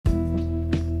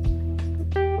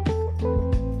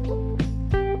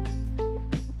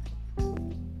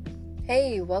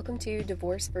Hey, welcome to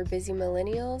Divorce for Busy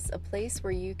Millennials, a place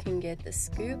where you can get the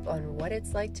scoop on what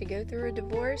it's like to go through a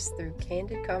divorce through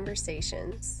candid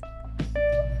conversations.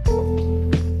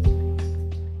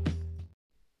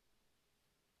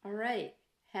 All right,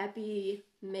 happy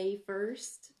May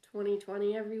 1st,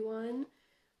 2020, everyone.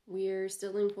 We're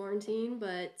still in quarantine,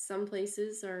 but some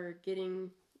places are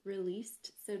getting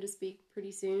released, so to speak,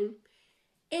 pretty soon.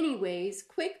 Anyways,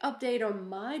 quick update on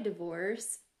my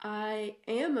divorce. I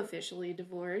am officially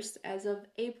divorced as of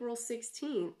April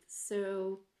 16th.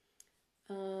 So,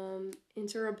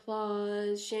 enter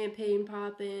applause, champagne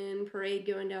popping, parade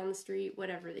going down the street,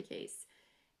 whatever the case.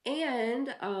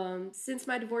 And since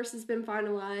my divorce has been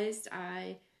finalized,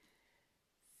 I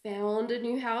found a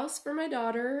new house for my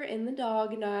daughter and the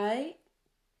dog and I,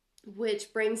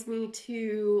 which brings me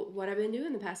to what I've been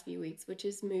doing the past few weeks, which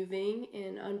is moving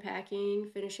and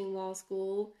unpacking, finishing law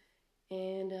school,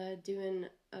 and doing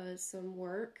some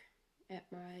work at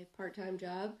my part-time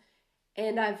job.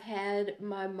 And I've had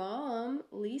my mom,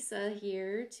 Lisa,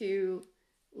 here to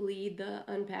lead the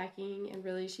unpacking, and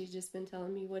really she's just been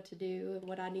telling me what to do and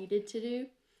what I needed to do.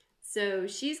 So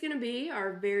she's going to be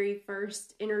our very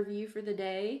first interview for the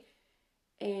day,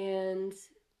 and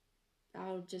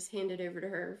I'll just hand it over to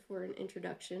her for an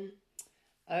introduction.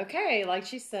 Okay, like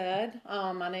she said,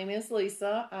 my name is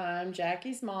Lisa. I'm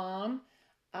Jackie's mom.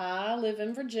 I live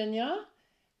in Virginia.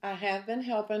 I have been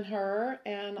helping her,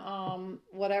 and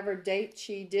whatever date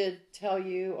she did tell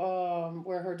you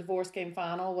where her divorce came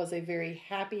final was a very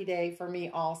happy day for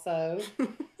me also.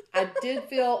 I did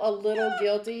feel a little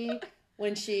guilty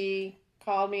when she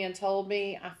called me and told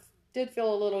me. I did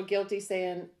feel a little guilty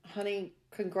saying, honey,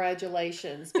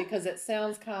 congratulations, because it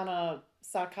sounds kind of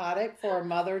psychotic for a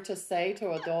mother to say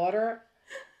to a daughter,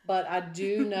 but I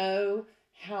do know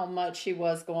how much she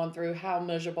was going through, how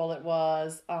miserable it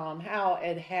was, how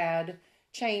it had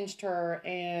changed her,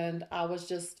 and I was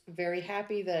just very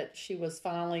happy that she was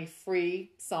finally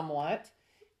free somewhat,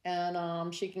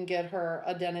 and she can get her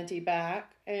identity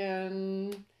back,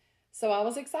 and so I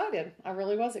was excited. I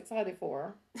really was excited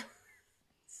for her.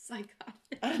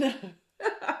 Psychotic. I know.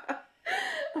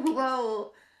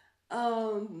 Well,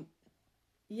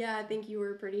 yeah, I think you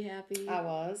were pretty happy. I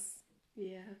was.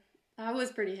 Yeah, I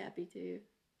was pretty happy too.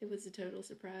 It was a total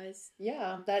surprise.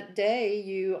 Yeah, that day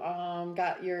you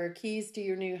got your keys to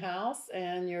your new house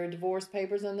and your divorce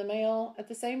papers in the mail at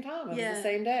the same time. It was the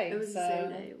same day. It was the same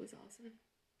day. It was awesome.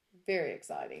 Very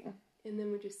exciting. And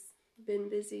then we've just been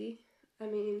busy. I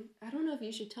mean, I don't know if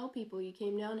you should tell people you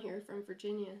came down here from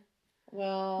Virginia.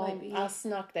 Well, I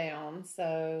snuck down,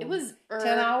 so it was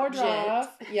 10-hour drive.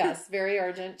 Yes, very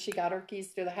urgent. She got her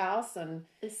keys to the house and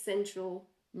essential.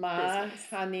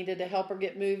 I needed to help her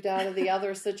get moved out of the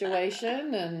other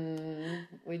situation, and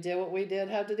we did what we did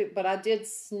have to do. But I did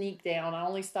sneak down. I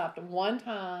only stopped one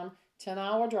time,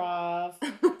 10-hour drive.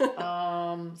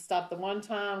 Stopped the one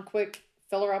time, quick,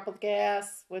 fill her up with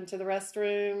gas, went to the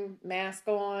restroom, mask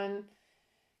on,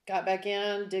 got back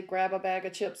in, did grab a bag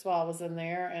of chips while I was in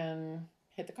there, and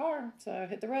hit the car. So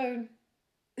hit the road.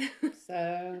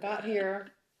 So got here.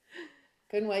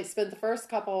 Couldn't wait. Spent the first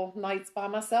couple nights by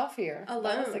myself here. Alone.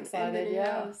 I was excited,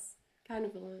 yeah. House. Kind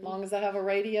of alone. As long as I have a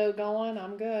radio going,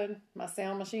 I'm good. My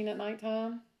sound machine at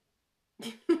nighttime.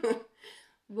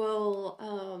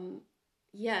 Well,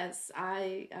 yes,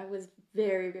 I was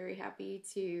very, very happy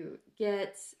to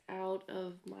get out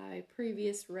of my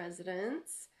previous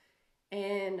residence.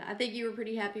 And I think you were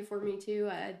pretty happy for me too.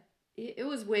 It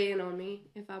was weighing on me,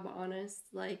 if I'm honest.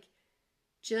 Like,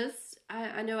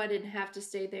 I know I didn't have to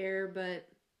stay there, but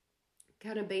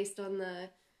kind of based on the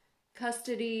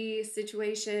custody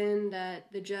situation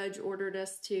that the judge ordered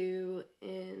us to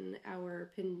in our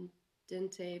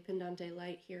Pendente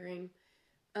Light hearing.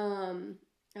 I'm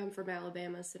from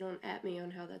Alabama, so don't at me on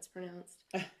how that's pronounced.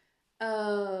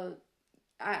 I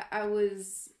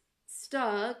was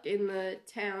stuck in the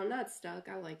town, not stuck,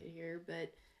 I like it here,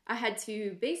 but I had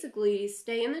to basically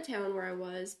stay in the town where I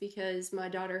was because my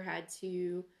daughter had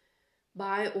to,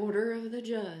 by order of the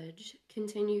judge,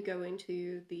 continue going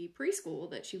to the preschool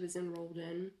that she was enrolled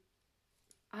in.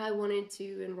 I wanted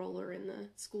to enroll her in the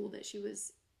school that she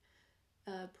was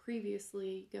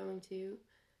previously going to,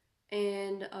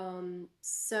 and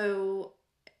so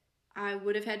I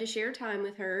would have had to share time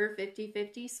with her,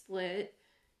 50-50 split.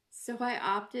 So I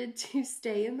opted to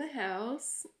stay in the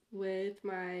house with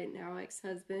my now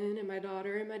ex-husband and my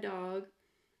daughter and my dog.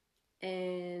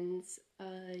 And,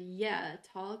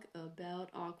 talk about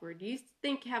awkward. Do you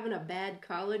think having a bad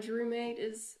college roommate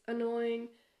is annoying?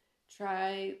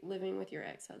 try living with your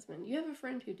ex-husband. You have a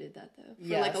friend who did that, though, for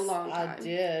Yes, like a long time. I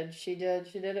did. She did.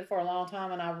 She did it for a long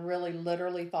time, and I really,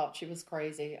 literally thought she was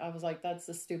crazy. I was like, "That's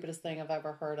the stupidest thing I've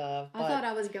ever heard of." I thought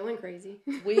I was going crazy.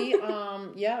 we,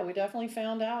 yeah, we definitely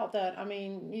found out that. I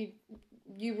mean,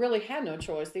 you really had no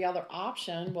choice. The other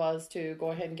option was to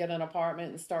go ahead and get an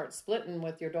apartment and start splitting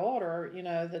with your daughter. You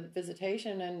know, the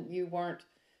visitation, and you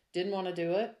didn't want to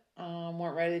do it,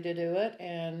 weren't ready to do it,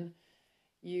 and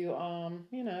you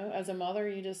know, as a mother,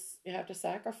 you have to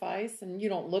sacrifice, and you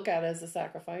don't look at it as a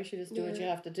sacrifice. You just do what you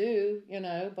have to do, you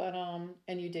know, but,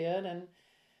 and you did. And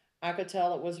I could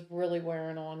tell it was really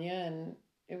wearing on you, and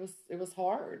it was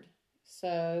hard.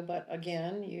 So, but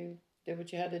again, you did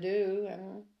what you had to do,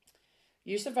 and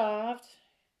you survived,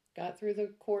 got through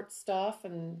the court stuff,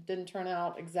 and didn't turn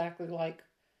out exactly like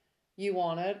you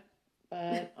wanted,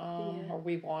 but, or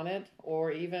we wanted,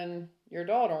 or even your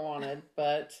daughter wanted,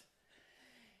 but...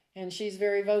 And she's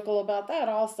very vocal about that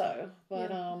also. But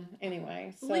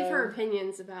anyway. So, leave her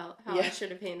opinions about how I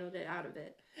should have handled it out of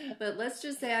it. But let's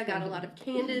just say I got a lot of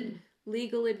candid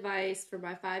legal advice for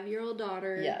my 5-year-old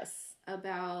daughter. Yes.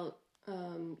 About,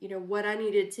 you know, what I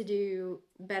needed to do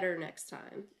better next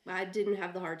time. I didn't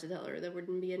have the heart to tell her there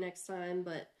wouldn't be a next time.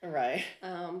 But right.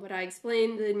 When I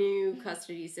explained the new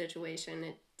custody situation,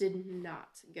 it did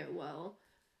not go well.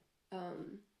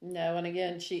 No, and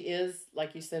again, she is,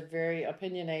 like you said, very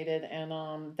opinionated,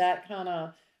 and that kind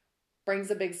of brings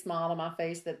a big smile on my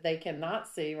face that they cannot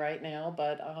see right now,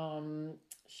 but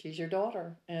she's your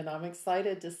daughter, and I'm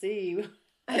excited to see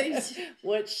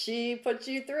what she put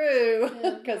you through,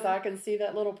 because I can see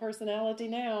that little personality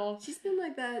now. She's been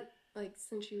like that, like,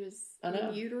 since she was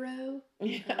in utero.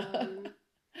 Yeah.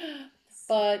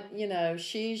 But, you know,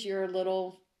 she's your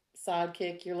little...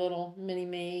 sidekick, your little mini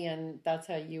me, and that's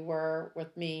how you were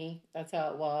with me. That's how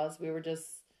it was. We were just,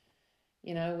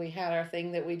 you know, we had our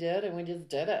thing that we did, and we just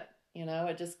did it. You know,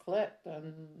 it just clicked,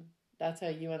 and that's how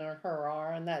you and her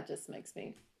are, and that just makes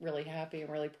me really happy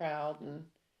and really proud, and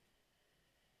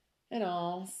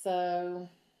all. So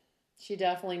she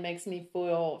definitely makes me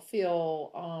feel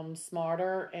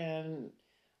smarter and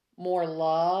more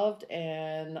loved,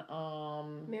 and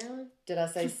Marilyn? Did I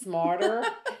say smarter?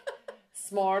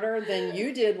 Smarter than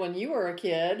you did when you were a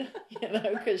kid, you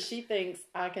know, because she thinks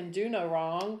I can do no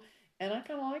wrong, and I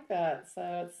kind of like that.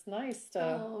 So it's nice to.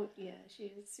 Oh yeah, she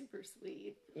is super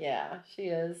sweet. Yeah, she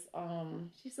is.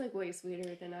 She's like way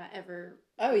sweeter than I ever.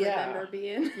 Remember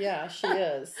being. Yeah, she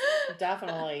is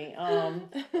definitely.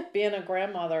 Being a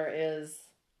grandmother is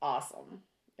awesome.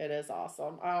 It is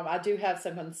awesome. I do have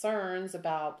some concerns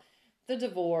about the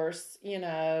divorce, you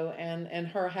know, and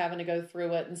her having to go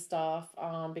through it and stuff,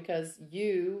 because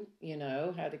you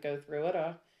know, had to go through it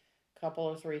a couple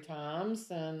or 3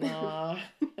 times, and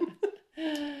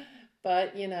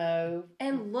but, you know,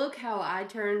 and look how I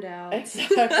turned out.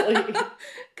 Exactly.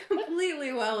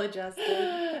 Completely well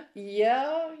adjusted.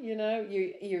 Yeah, you know,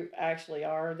 you actually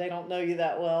are. They don't know you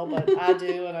that well, but I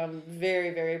do, and I'm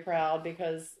very, very proud,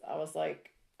 because I was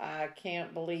like, I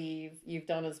can't believe you've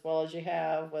done as well as you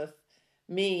have with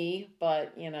me.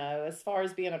 But, you know, as far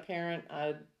as being a parent,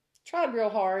 I tried real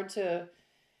hard to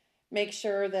make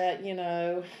sure that, you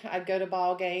know, I'd go to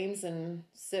ball games and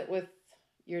sit with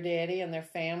your daddy and their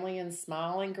family and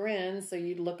smile and grin, so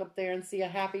you'd look up there and see a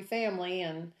happy family.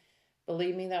 And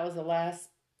believe me, that was the last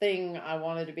thing I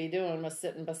wanted to be doing, was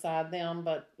sitting beside them.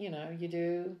 But, you know, you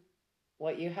do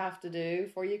what you have to do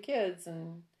for your kids,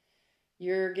 and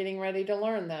you're getting ready to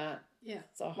learn that. Yeah.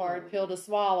 It's a hard pill to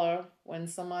swallow when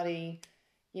somebody,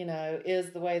 you know,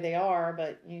 is the way they are,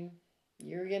 but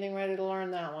you're getting ready to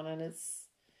learn that one. And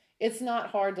it's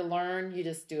not hard to learn. You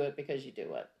just do it because you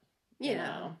do it. Yeah. You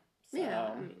know? So.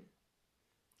 Yeah. I mean,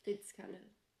 it's kind of,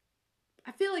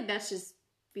 I feel like that's just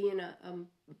being a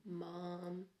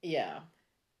mom. Yeah.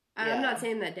 I'm not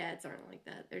saying that dads aren't like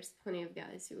that. There's plenty of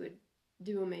guys who would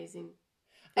do amazing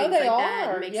things like are. that,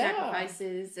 and make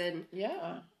sacrifices, and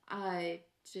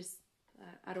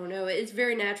I don't know. It's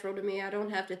very natural to me. I don't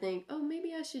have to think, oh,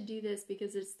 maybe I should do this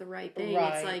because it's the right thing.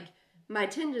 Right. It's like my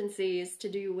tendency is to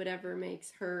do whatever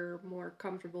makes her more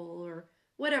comfortable, or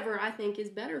whatever I think is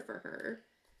better for her.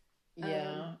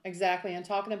 Yeah, exactly. And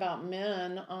talking about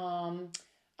men,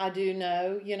 I do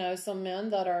know, you know, some men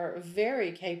that are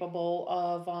very capable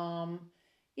of,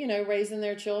 you know, raising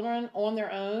their children on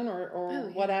their own, or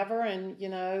whatever. And, you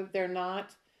know, they're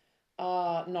not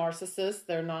narcissists.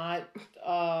 They're not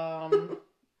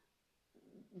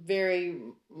very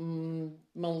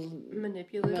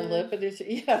Manipulative.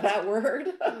 Yeah, that word.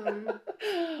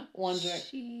 One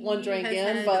drink has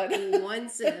in, had but one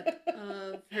sip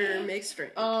of her mixed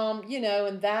drink.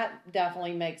 And that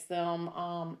definitely makes them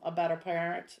a better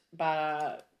parent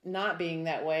by not being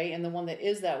that way. And the one that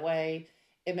is that way,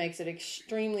 it makes it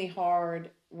extremely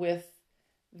hard with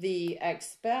the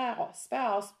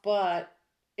spouse, but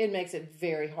it makes it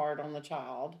very hard on the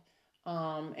child.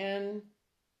 And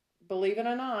believe it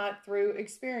or not, through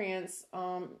experience,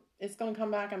 it's going to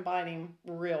come back and bite him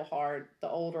real hard the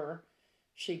older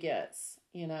she gets,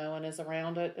 and is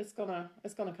around it. It's gonna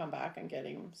come back and get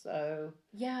him. So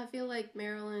yeah, I feel like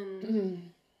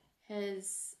Marilyn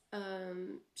has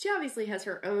she obviously has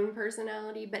her own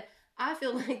personality, but I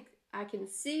feel like I can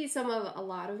see a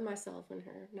lot of myself in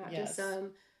her, not just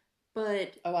some.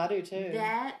 But oh, I do too.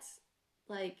 That,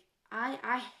 like,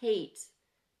 I hate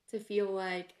to feel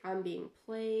like I'm being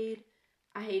played.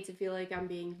 I hate to feel like I'm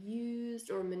being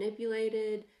used or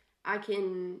manipulated. I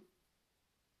can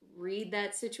read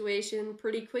that situation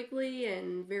pretty quickly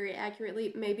and very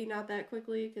accurately. Maybe not that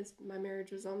quickly because my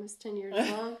marriage was almost 10 years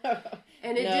long.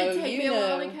 And it did take me a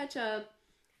while to catch up.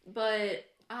 But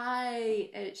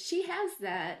she has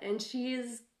that, and she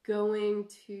is going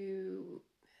to,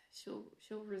 she'll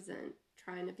resent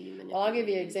trying to be manipulated. Well, I'll give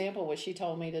you an example. What she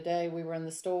told me today, we were in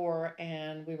the store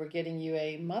and we were getting you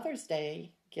a Mother's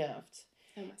Day gift.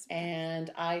 And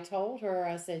I told her,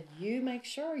 I said, you make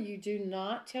sure you do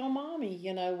not tell Mommy.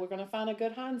 We're going to find a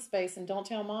good hiding space and don't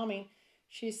tell Mommy.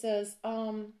 She says,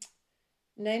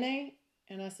 Nene?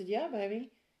 And I said, yeah,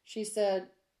 baby. She said,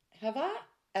 have I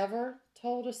ever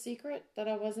told a secret that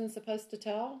I wasn't supposed to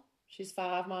tell? She's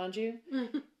 5, mind you.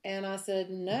 And I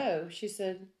said, no. She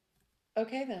said,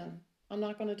 okay then. I'm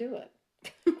not going to do it.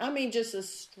 I mean, just as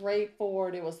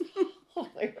straightforward. It was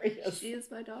hilarious. She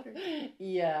is my daughter.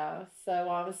 Yeah. So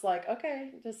I was like,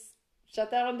 okay, just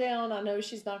shut that one down. I know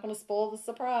she's not going to spoil the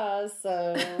surprise.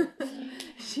 So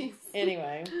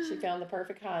anyway, she found the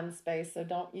perfect hiding space. So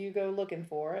don't you go looking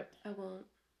for it. I won't.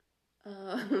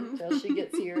 Till she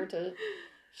gets here to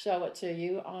show it to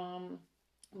you.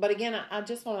 But again, I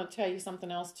just want to tell you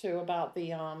something else too about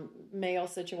the male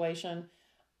situation.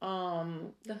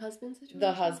 The husband situation?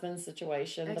 The husband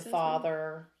situation, Ex-husband? The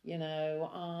father,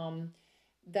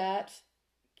 that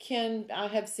I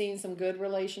have seen some good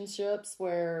relationships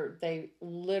where they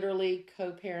literally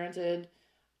co-parented,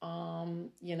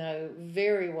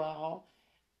 very well,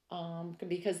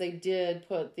 because they did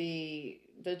put the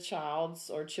child's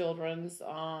or children's,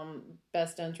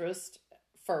 best interest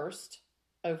first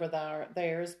over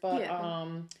theirs. But,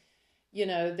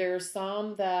 there's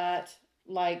some that,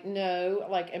 like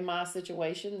in my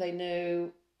situation, they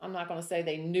knew, I'm not going to say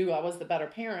they knew I was the better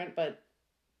parent, but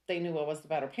they knew I was the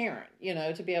better parent,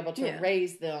 to be able to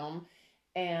raise them.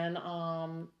 And,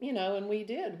 and we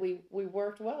did, we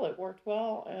worked well. It worked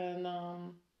well. And,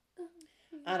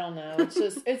 I don't know. It's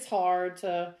just, it's hard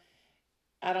to,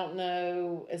 I don't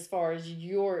know as far as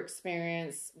your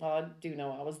experience. Well, I do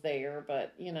know I was there,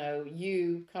 but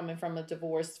you coming from a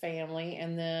divorced family,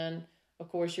 and then of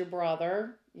course your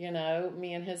brother, me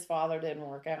and his father didn't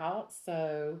work out.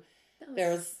 So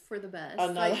there's for the best.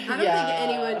 Another, I don't think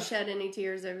anyone shed any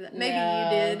tears over that. Maybe you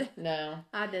did. No,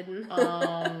 I didn't.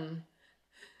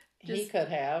 He could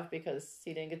have, because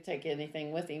he didn't get to take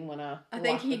anything with him when I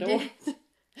think he the door. did.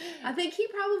 I think he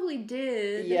probably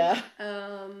did. Yeah.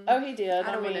 He did.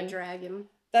 I don't want to drag him.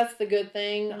 That's the good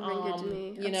thing. Good to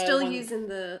me. I'm still using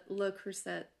the Le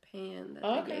Creuset pan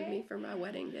that they gave me for my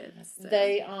wedding gifts. So.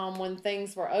 They, when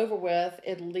things were over with,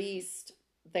 at least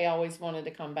they always wanted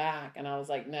to come back, and I was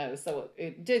like, no. So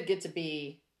it did get to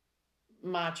be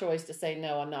my choice to say,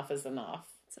 no, enough is enough.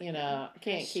 I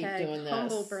can't keep doing this.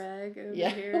 Humble brag over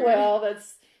here. Well,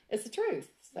 it's the truth.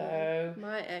 So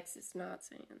my ex is not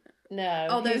saying that. No,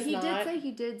 although he did say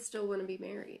he did still want to be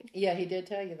married. Yeah, he did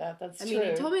tell you that. That's true. I mean,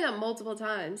 he told me that multiple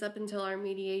times up until our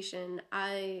mediation.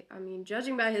 I mean,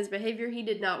 judging by his behavior, he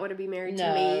did not want to be married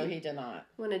to me. No, he did not.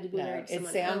 Wanted to be married to someone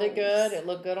else. It sounded good. It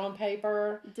looked good on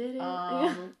paper. Did it?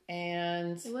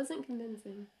 And it wasn't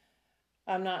convincing.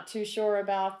 I'm not too sure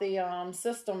about the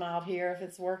system out here, if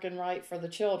it's working right for the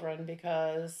children,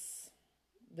 because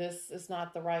this is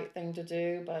not the right thing to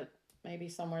do, but maybe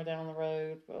somewhere down the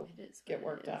road will get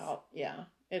worked out. Yeah,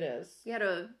 it is. You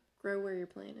gotta grow where you're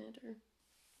planted, or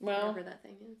whatever that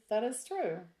thing is. That is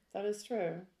true. That is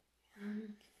true.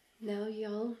 Now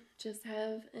y'all just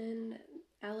have an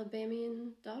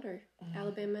Alabamian daughter.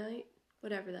 Alabamite,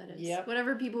 whatever that is. Yep.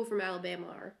 Whatever people from Alabama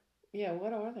are. Yeah,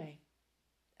 what are they?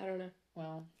 I don't know.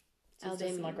 Well, it's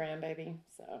just my grandbaby,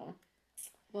 so.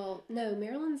 Well, no,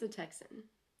 Maryland's a Texan.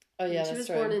 Oh, yeah, She that's was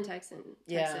true. born in Texas.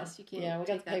 Yeah. You can't. Yeah, we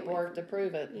got take the that away paperwork to from her.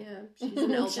 prove it. Yeah, she's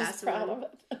an El She's Paso proud of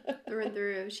it. through and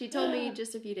through. She told me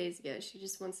just a few days ago she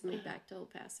just wants to move back to El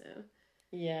Paso.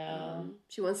 Yeah.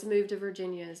 She wants to move to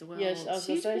Virginia as well. Yeah, I was gonna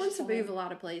She say, wants she's to move only- a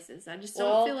lot of places. I just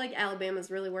don't feel like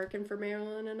Alabama's really working for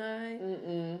Marilyn and I.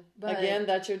 Mm-mm. But Again,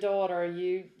 that's your daughter.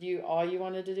 All you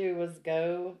wanted to do was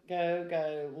go,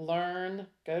 learn,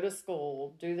 go to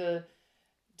school, do the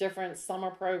different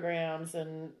summer programs,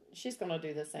 and she's going to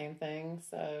do the same thing.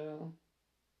 So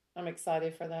I'm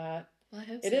excited for that. I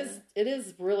hope It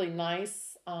is really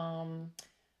nice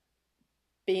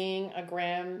being a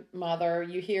grandmother.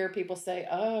 You hear people say,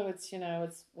 "Oh, it's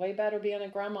way better being a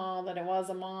grandma than it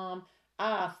was a mom."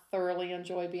 I thoroughly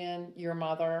enjoy being your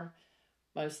mother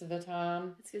most of the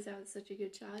time. It's because I was such a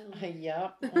good child.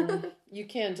 Yep. You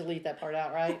can delete that part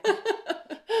out, right?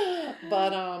 But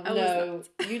no,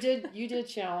 you did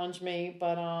challenge me,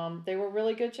 but they were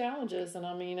really good challenges, and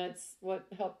I mean it's what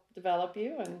helped develop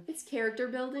you, and it's character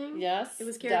building. Yes, it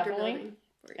was character definitely. building.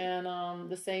 For you. And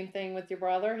the same thing with your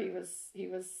brother. He was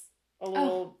a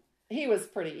little. He was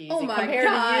pretty easy compared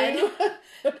to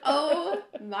you. Oh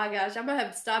my gosh, I'm gonna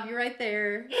have to stop you right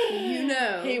there.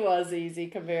 He was easy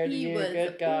compared to you.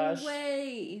 Good gosh,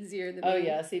 way easier than me. Oh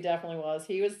yes, he definitely was.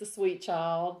 He was the sweet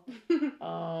child,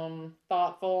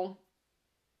 thoughtful.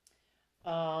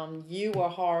 You were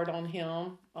hard on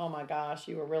him. Oh my gosh,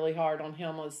 you were really hard on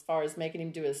him as far as making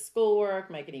him do his schoolwork,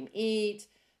 making him eat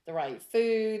the right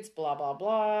foods, blah blah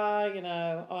blah.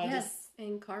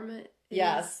 And karma.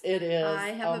 Yes, it is. I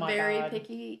have a very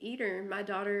picky eater. My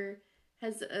daughter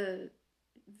has a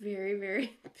very,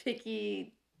 very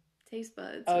picky taste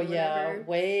buds. Oh yeah,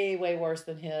 way worse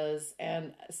than his.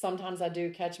 And sometimes I do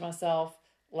catch myself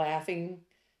laughing,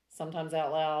 sometimes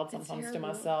out loud, sometimes to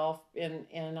myself,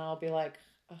 and I'll be like,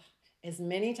 as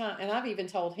many times. And I've even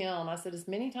told him, I said, as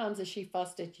many times as she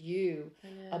fussed at you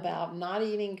about not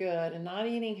eating good and not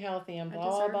eating healthy and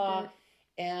blah blah blah,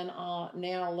 and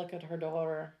now look at her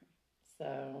daughter.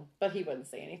 So, but he wouldn't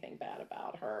say anything bad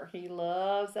about her. He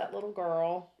loves that little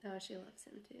girl. Oh, she loves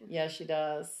him too. Yeah, she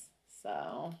does.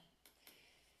 So,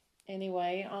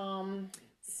 anyway,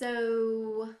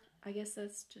 so I guess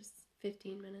that's just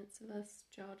 15 minutes of us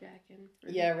jaw-jacking.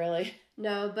 Yeah, really.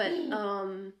 No, but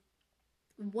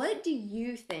what do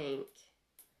you think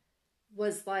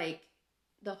was like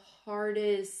the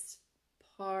hardest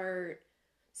part?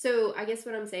 So I guess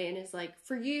what I'm saying is like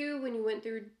for you when you went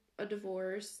through a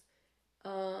divorce,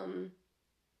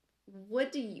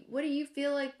 what do you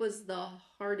feel like was the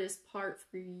hardest part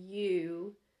for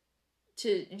you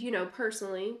to,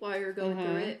 personally while you're going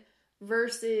through it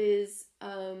versus,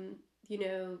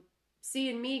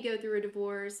 seeing me go through a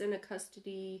divorce and a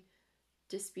custody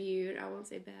dispute, I won't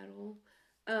say battle,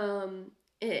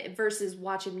 versus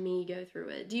watching me go through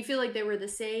it. Do you feel like they were the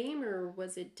same or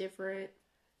was it different?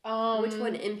 Which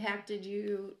one impacted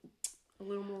you a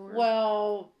little more?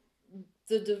 Well,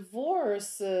 the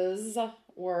divorces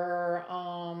were,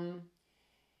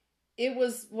 it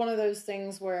was one of those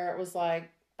things where it was like,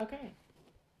 okay,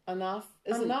 enough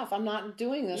is enough. I'm not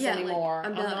doing this anymore.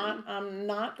 Like, I'm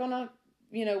not gonna,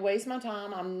 waste my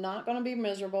time. I'm not gonna be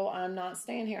miserable. I'm not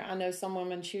staying here. I know some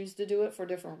women choose to do it for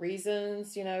different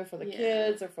reasons, for the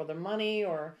kids or for the money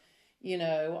or,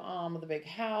 the big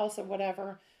house or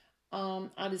whatever.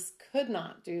 I just could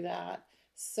not do that.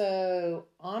 So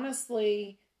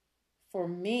honestly, for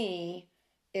me,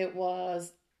 it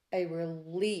was a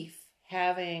relief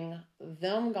having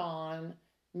them gone,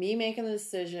 me making the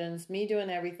decisions, me doing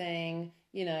everything,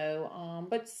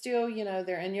 but still,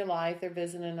 they're in your life, they're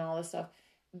visiting and all this stuff.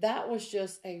 That was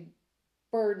just a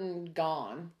burden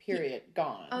gone, period,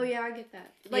 gone. Oh, yeah, I get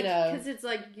that. Like, because it's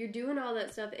like you're doing all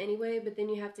that stuff anyway, but then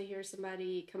you have to hear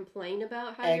somebody complain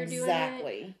about how you're doing it.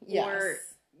 Exactly, yes. Or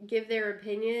give their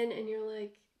opinion, and you're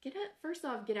like, first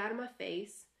off, get out of my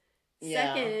face.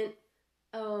 Yeah. Second,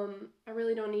 I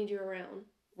really don't need you around.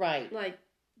 Right. Like,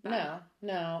 no.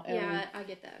 And yeah, I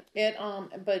get that. It,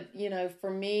 but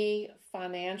for me,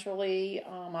 financially,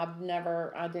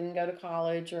 I didn't go to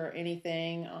college or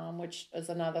anything, which is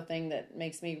another thing that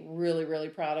makes me really, really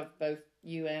proud of both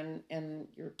you and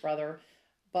your brother.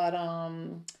 But,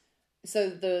 so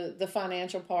the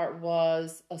financial part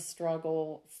was a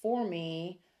struggle for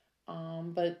me.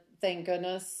 But thank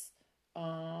goodness,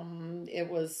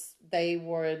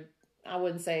 I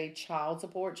wouldn't say child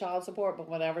support, but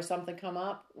whenever something come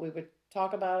up, we would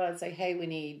talk about it. I'd say, hey, we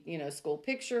need, school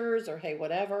pictures or hey,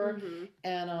 whatever. Mm-hmm.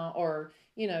 And, or,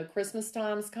 Christmas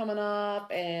time's coming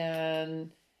up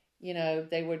and,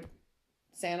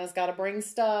 Santa's got to bring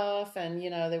stuff. And,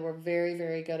 they were very,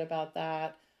 very good about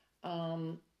that.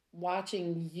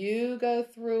 watching you go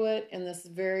through it in this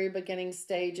very beginning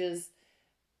stages,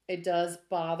 it does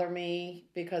bother me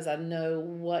because I know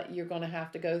what you're going to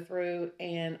have to go through,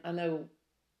 and I know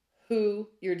who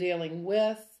you're dealing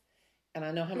with, and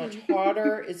I know how much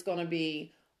harder it's going to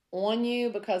be on you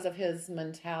because of his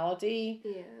mentality.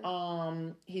 Yeah.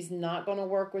 He's not going to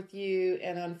work with you,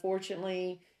 and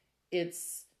unfortunately,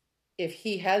 it's if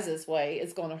he has his way,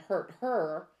 it's going to hurt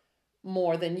her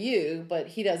more than you, but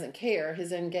he doesn't care.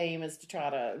 His end game is to try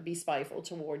to be spiteful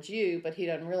towards you, but he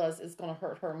doesn't realize it's going to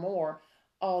hurt her more.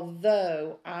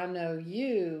 Although I know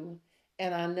you,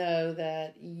 and I know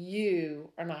that you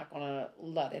are not going to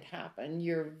let it happen.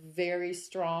 You're very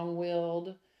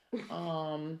strong-willed.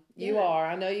 You Yeah. are.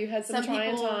 I know you had some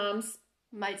trying people times.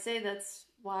 might say that's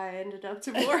why I ended up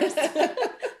divorced.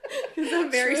 Because I'm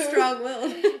very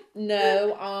strong-willed.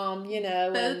 No, you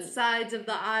know. Both sides of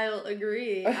the aisle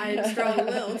agree I am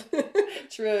strong-willed.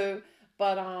 True.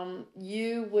 But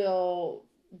you will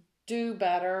do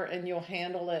better and you'll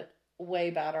handle it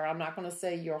way better. I'm not going to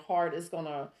say your heart is going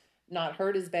to not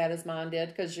hurt as bad as mine did,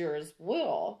 because yours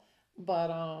will, but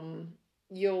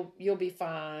you'll be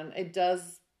fine. It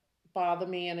does bother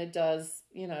me, and it does,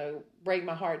 break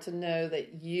my heart to know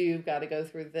that you've got to go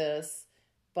through this,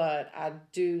 but I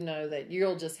do know that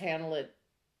you'll just handle it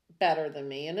better than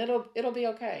me, and it'll be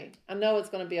okay. I know it's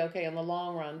going to be okay in the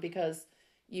long run, because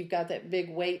you've got that big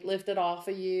weight lifted off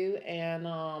of you, and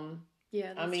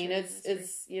yeah, I mean, it's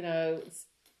it's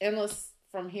endless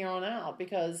from here on out,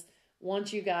 because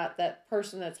once you got that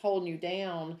person that's holding you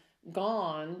down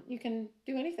gone, you can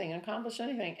do anything, accomplish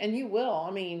anything, and you will.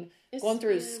 I mean, going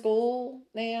through school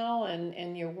now,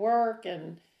 and your work,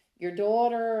 and your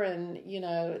daughter, and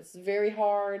it's very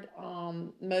hard.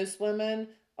 Most women,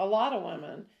 a lot of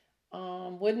women,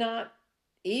 would not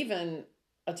even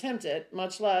attempt it,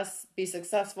 much less be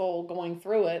successful going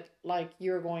through it like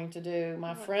you're going to do.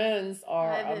 My friends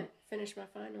are. I haven't finished my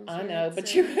finals. I know,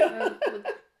 but you will.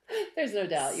 There's no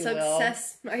doubt you will.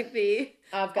 Success might be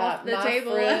I've got off the my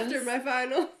table friends, after my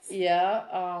finals.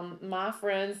 Yeah, my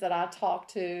friends that I talk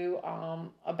to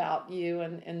about you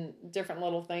and different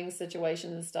little things,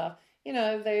 situations and stuff.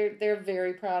 They're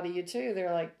very proud of you too.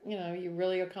 They're like, you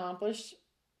really accomplished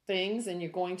things, and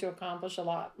you're going to accomplish a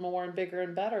lot more and bigger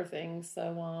and better things.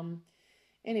 So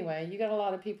anyway, you got a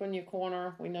lot of people in your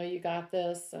corner. We know you got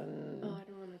this. And I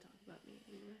don't want to talk about me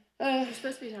anymore. We're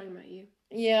supposed to be talking about you.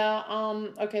 Yeah.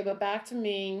 Okay, but back to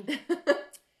me.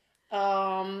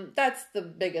 That's the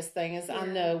biggest thing is I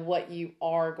know what you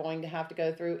are going to have to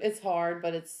go through. It's hard,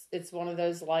 but it's one of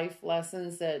those life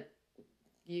lessons that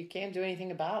you can't do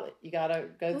anything about it. You got to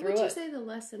go through it. What would you say the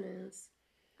lesson is?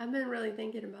 I've been really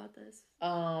thinking about this.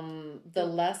 The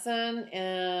lesson,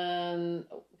 and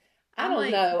I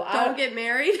don't know. Don't get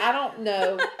married. I don't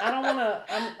know. I don't want to.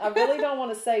 I really don't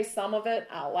want to say some of it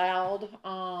out loud.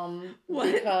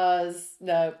 Because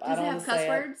no, I don't want to say it. Does it have cuss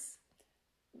words?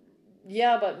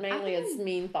 Yeah, but mainly it's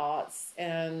mean thoughts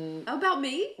and. About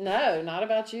me? No, not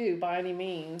about you by any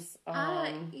means.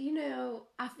 I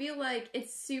feel like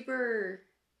it's super.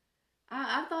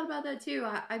 I've thought about that too.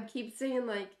 I keep saying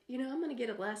like, I'm going to get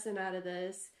a lesson out of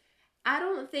this. I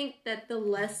don't think that the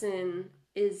lesson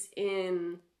is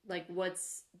in like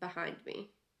what's behind me.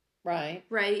 Right.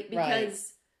 Right?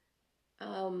 Because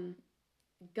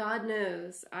God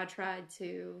knows I tried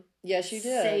to Yes, you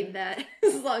did. Save that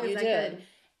as long as I could.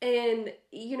 And,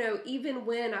 even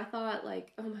when I thought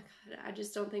like, oh my God, I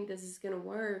just don't think this is going to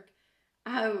work.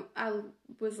 I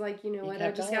was like, what?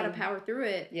 I just got to power through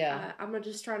it. Yeah. I'm going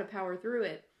to just try to power through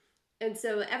it. And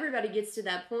so everybody gets to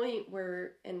that point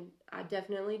where, and I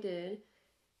definitely did,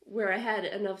 where I had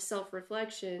enough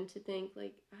self-reflection to think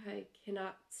like, I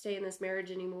cannot stay in this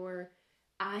marriage anymore.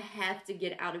 I have to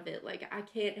get out of it. Like, I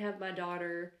can't have my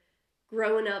daughter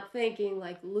growing up thinking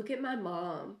like, look at my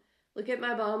mom. Look at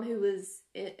my mom who was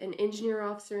an engineer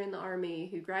officer in the Army,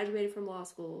 who graduated from law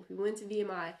school, who went to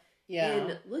VMI. Yeah.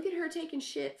 And look at her taking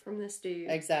shit from this dude.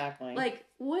 Exactly. Like,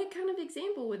 what kind of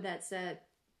example would that set?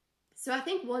 So I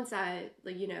think once I,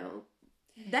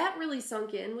 that really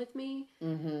sunk in with me.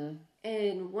 Mm-hmm.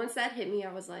 And once that hit me,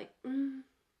 I was like,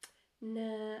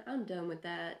 nah, I'm done with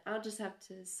that. I'll just have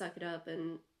to suck it up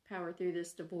and power through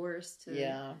this divorce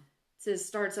to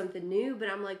start something new. But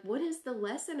I'm like, what is the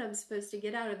lesson I'm supposed to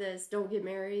get out of this? Don't get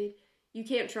married. You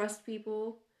can't trust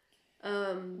people.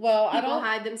 People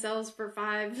hide themselves for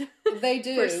they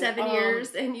do for 7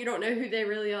 years, and you don't know who they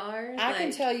really are. I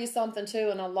can tell you something too,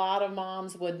 and a lot of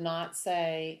moms would not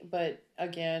say, but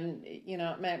again,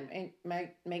 it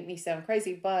may make me sound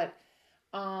crazy, but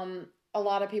a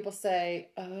lot of people say,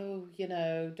 oh,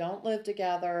 don't live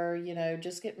together,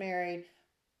 just get married.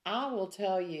 I will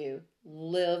tell you,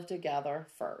 live together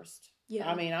first. Yeah.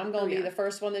 I mean, I'm going to be the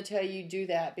first one to tell you do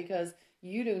that, because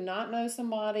you do not know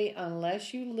somebody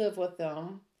unless you live with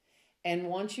them. And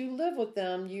once you live with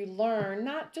them, you learn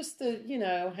not just to,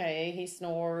 hey, he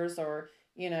snores, or,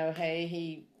 hey,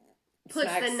 he puts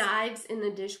smacks the knives in the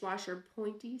dishwasher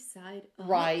pointy side up.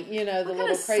 Right, the what little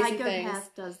kind of crazy psychopath things.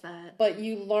 does that? But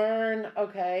you learn,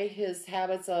 okay, his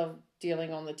habits of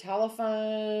dealing on the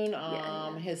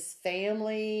telephone, his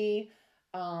family,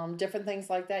 different things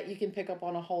like that. You can pick up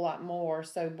on a whole lot more.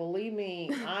 So believe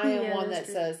me, I am one that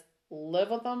true. says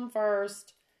live with them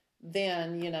first,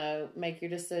 then, make your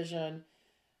decision.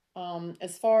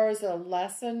 As far as a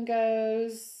lesson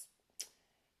goes,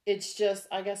 it's just,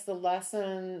 I guess the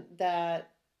lesson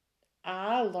that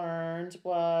I learned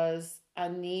was I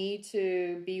need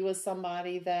to be with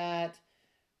somebody that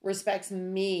respects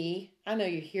me. I know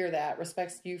you hear that,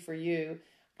 respects you for you.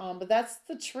 But that's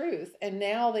the truth. And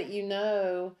now that you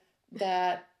know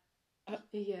that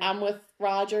I'm with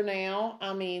Roger now,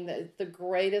 I mean, the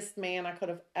greatest man I could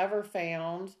have ever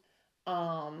found.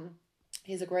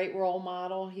 He's a great role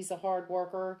model. He's a hard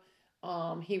worker.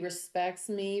 He respects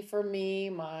me for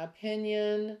me, my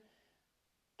opinion.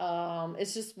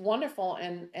 It's just wonderful.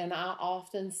 And I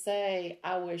often say,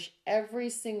 I wish every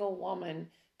single woman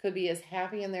could be as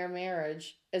happy in their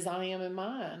marriage as I am in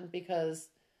mine, because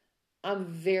I'm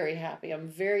very happy. I'm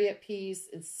very at peace.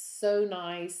 It's so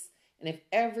nice. And if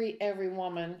every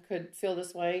woman could feel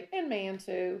this way, and man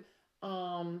too,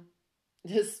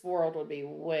 this world would be a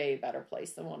way better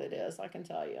place than what it is. I can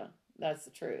tell you, that's the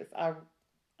truth. I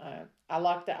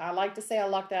lucked out. I like to say I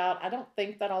lucked out. I don't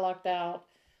think that I lucked out,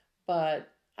 but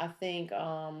I think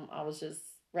I was just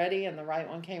ready, and the right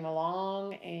one came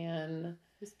along, and it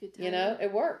was good time.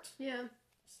 It worked. Yeah.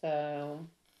 So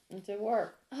it did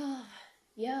work. Oh,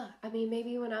 yeah. I mean,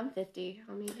 maybe when I'm 50,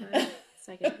 I'll meet my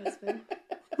second husband.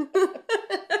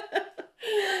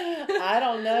 I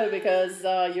don't know, because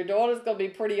your daughter's going to be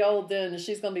pretty old then.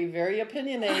 She's going to be very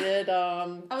opinionated.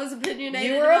 I was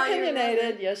opinionated. You were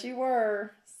opinionated. Yes, you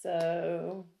were.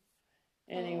 So,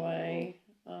 anyway.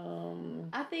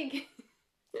 I think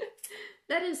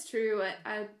that is true.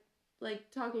 I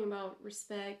like talking about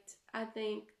respect. I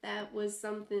think that was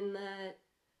something that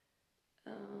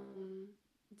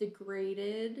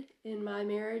degraded in my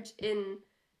marriage, and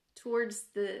towards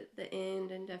the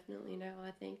end, and definitely now,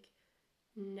 I think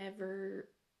never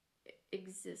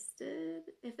existed,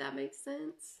 if that makes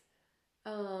sense.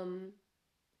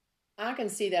 I can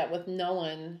see that with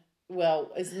knowing,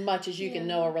 well, as much as you can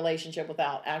know a relationship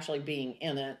without actually being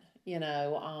in it,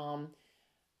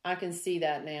 I can see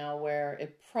that now, where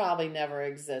it probably never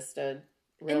existed,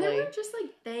 really. And there were just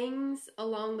like things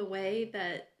along the way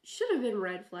that should have been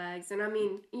red flags. And I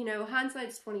mean,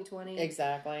 hindsight's 20/20.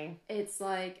 Exactly. It's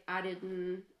like I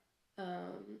didn't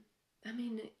I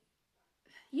mean,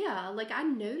 yeah, like I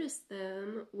noticed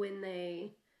them when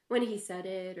he said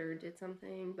it or did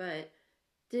something, but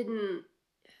didn't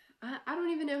I don't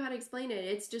even know how to explain it.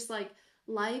 It's just like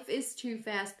life is too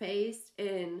fast paced,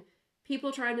 and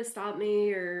people trying to stop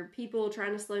me or people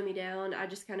trying to slow me down, I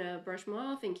just kind of brush them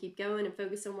off and keep going and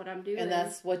focus on what I'm doing. And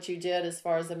that's what you did as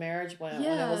far as the marriage went.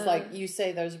 Yeah. When it was like you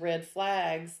say, those red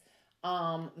flags,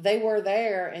 they were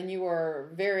there, and you were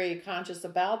very conscious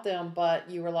about them, but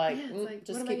you were like,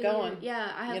 just keep going.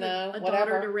 Yeah, I have a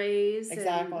daughter to raise.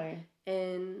 Exactly.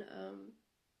 And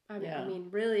I mean,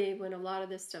 really, when a lot of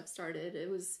this stuff started, it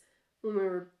was when we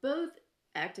were both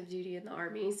active duty in the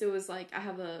Army. So it was like I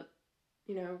have a,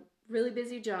 really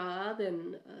busy job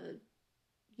and a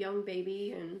young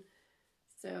baby, and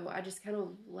so I just kind of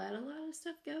let a lot of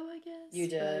stuff go, I guess. You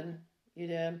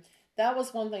did. That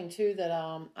was one thing too that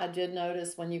I did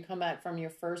notice when you come back from your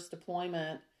first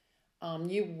deployment.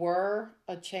 You were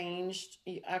a changed.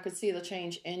 I could see the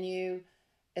change in you,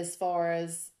 as far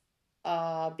as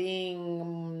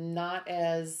being not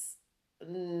as I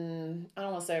don't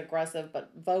want to say aggressive,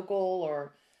 but vocal,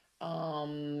 or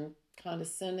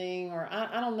condescending, or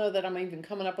I don't know that I'm even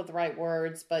coming up with the right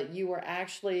words, but you were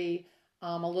actually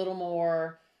a little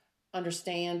more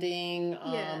understanding,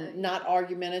 not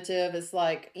argumentative. It's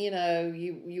like,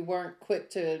 you weren't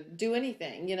quick to do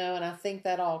anything, and I think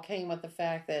that all came with the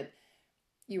fact that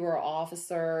you were an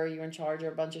officer, you were in charge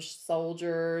of a bunch of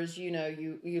soldiers, you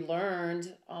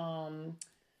learned,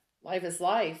 life is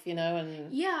life,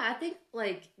 and yeah, I think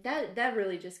like that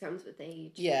really just comes with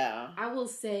age. Yeah. I will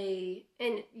say,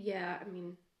 and yeah, I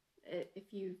mean,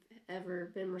 if you've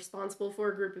ever been responsible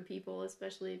for a group of people,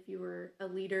 especially if you were a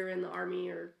leader in the Army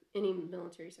or any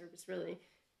military service, really,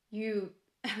 you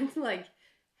like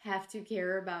have to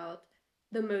care about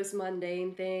the most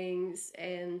mundane things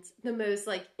and the most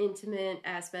like intimate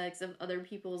aspects of other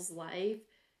people's life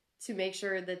to make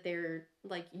sure that they're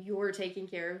like you're taking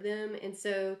care of them. And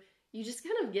so you just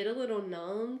kind of get a little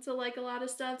numb to like a lot of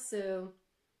stuff. So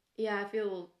yeah, I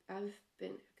feel I've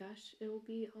been, gosh, it'll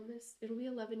be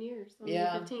 11 years on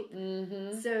Yeah. May 15th.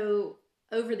 Mm-hmm. So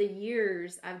over the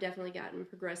years, I've definitely gotten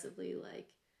progressively like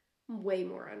way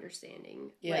more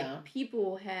understanding. Yeah. Like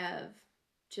people have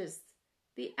just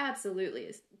the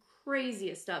absolutely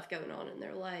craziest stuff going on in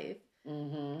their life.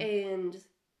 Mm-hmm. And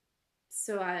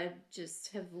so I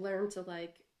just have learned to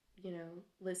like, you know,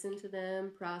 listen to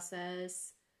them,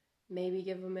 process, maybe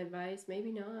give them advice,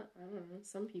 maybe not. I don't know.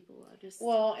 Some people I just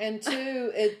Well, and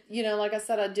two, it, you know, like I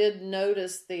said, I did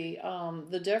notice the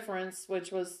difference,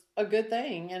 which was a good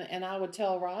thing, and I would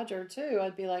tell Roger too.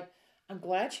 I'd be like, I'm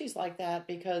glad she's like that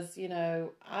because, you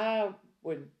know, I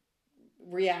would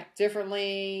react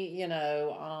differently, you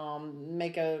know,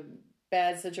 make a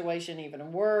bad situation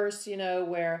even worse, you know,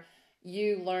 where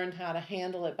you learned how to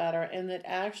handle it better, and it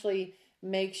actually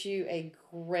makes you a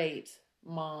great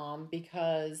mom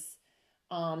because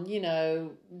you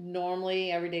know,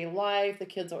 normally everyday life, the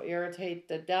kids will irritate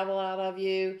the devil out of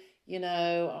you, you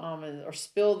know, or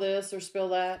spill this or spill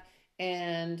that.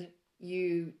 And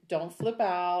you don't flip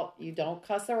out, you don't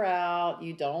cuss her out,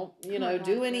 you don't, you know,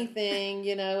 do anything,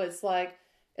 you know, it's like,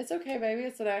 it's okay, baby,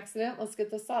 it's an accident, let's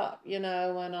get this up, you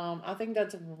know, and I think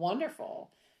that's wonderful.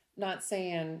 Not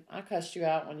saying I cussed you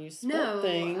out when you spilled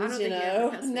things, I don't you think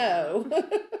know, no.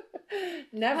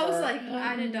 Never. I was like,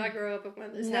 I did not grow up in one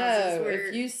of those houses. No,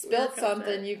 if you spilled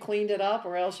something, you cleaned it up,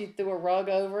 or else you threw a rug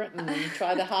over it and you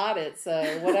tried to hide it.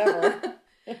 So whatever.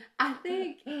 I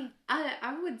think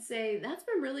I would say that's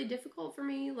been really difficult for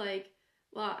me. Like,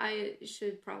 well, I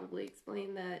should probably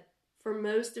explain that for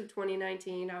most of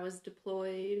 2019, I was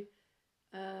deployed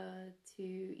to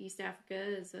East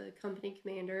Africa as a company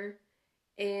commander,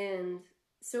 and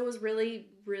so it was really,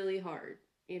 really hard.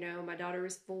 You know, my daughter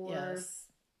was 4. Yes.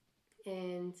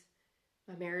 And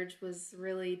my marriage was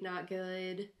really not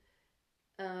good.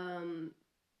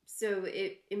 So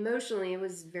it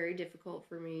was very difficult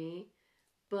for me,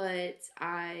 but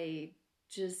I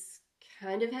just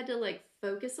kind of had to like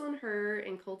focus on her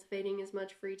and cultivating as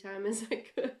much free time as I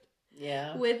could.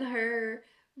 Yeah. With her.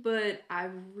 But I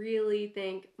really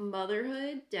think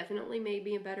motherhood definitely made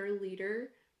me a better leader,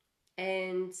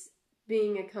 and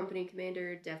being a company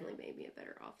commander definitely made me a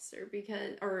better officer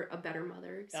or a better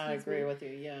mother. I agree with you.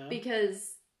 Yeah,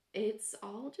 because it's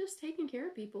all just taking care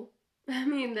of people. I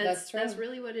mean, that's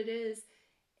really what it is.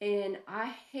 And I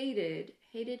hated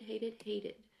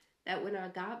that when I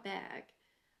got back,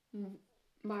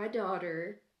 my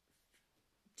daughter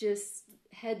just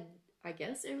had, I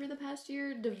guess, over the past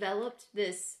year, developed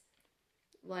this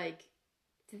like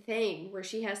thing where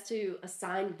she has to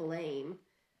assign blame.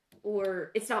 Or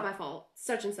it's not my fault.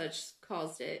 Such and such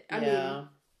caused it. I mean,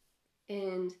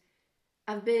 and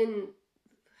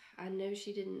I know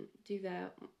she didn't do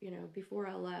that, you know, before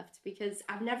I left, because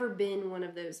I've never been one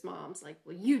of those moms like,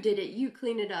 well, you did it, you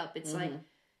clean it up. It's like,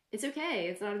 it's okay.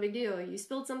 It's not a big deal. You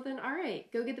spilled something. All right,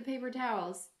 go get the paper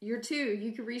towels. You're 2.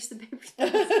 You can reach the paper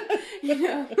towels, you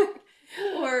know.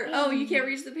 Or, oh, you can't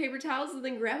reach the paper towels, and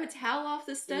then grab a towel off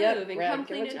the stove and come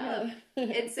clean it up.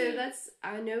 And so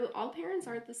I know all parents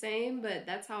aren't the same, but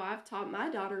that's how I've taught my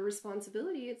daughter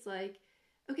responsibility. It's like,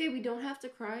 okay, we don't have to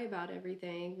cry about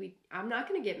everything. I'm not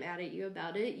going to get mad at you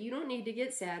about it. You don't need to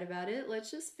get sad about it.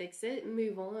 Let's just fix it and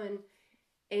move on.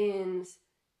 And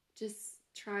just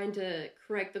trying to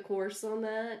correct the course on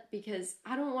that, because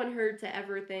I don't want her to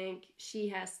ever think she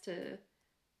has to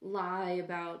lie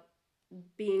about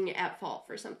being at fault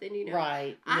for something, you know.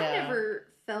 Right. Yeah. I never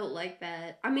felt like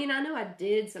that. I mean, I know I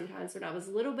did sometimes when I was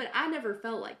little, but I never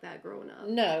felt like that growing up.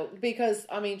 No, because,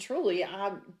 I mean, truly,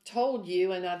 I told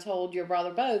you and I told your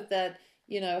brother both that,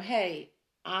 you know, hey,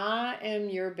 I am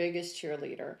your biggest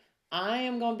cheerleader. I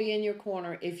am going to be in your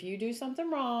corner. If you do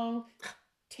something wrong,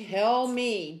 tell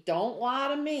me. Don't lie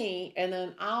to me. And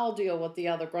then I'll deal with the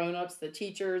other grown-ups, the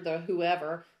teacher, the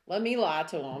whoever. Let me lie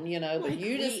to them, you know, but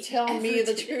you just tell me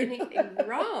the truth. Anything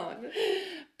wrong.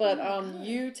 But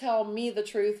you tell me the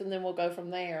truth, and then we'll go from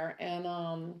there.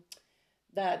 And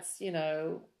that's, you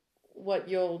know, what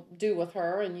you'll do with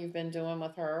her, and you've been doing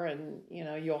with her, and, you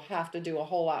know, you'll have to do a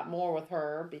whole lot more with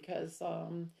her because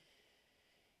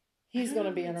he's going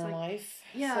to be in her life.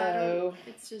 Yeah, so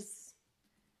it's just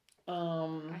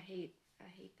I hate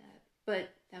that. But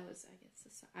that was, I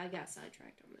guess, I got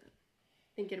sidetracked on that.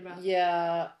 Thinking about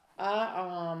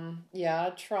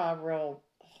I try real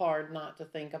hard not to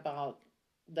think about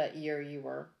that year you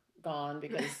were gone,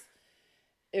 because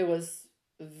it was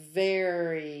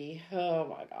very, oh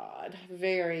my God,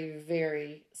 very,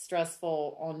 very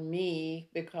stressful on me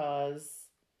because,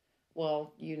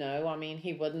 well, I mean,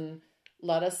 he wouldn't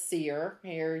let us see her.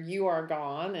 Here, you are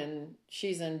gone, and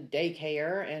she's in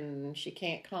daycare, and she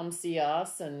can't come see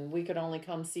us, and we could only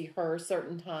come see her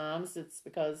certain times. It's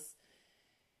because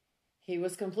he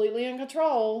was completely in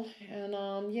control, and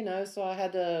so I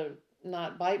had to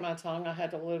not bite my tongue. I had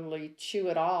to literally chew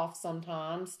it off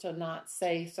sometimes to not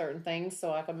say certain things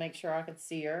so I could make sure I could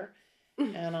see her.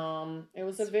 And it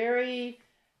was a very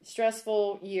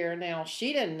stressful year. Now,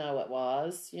 she didn't know it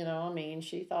was, I mean,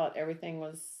 she thought everything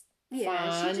was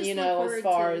fine, as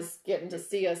far as getting to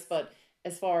see us, but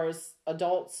as far as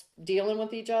adults dealing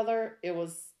with each other, it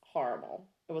was horrible.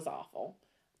 It was awful.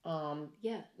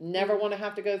 Never want to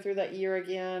have to go through that year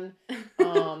again.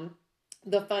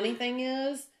 The funny thing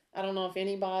is, I don't know if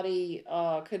anybody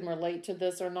could relate to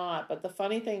this or not, but the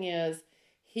funny thing is,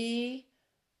 he,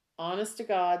 honest to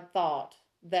God, thought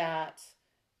that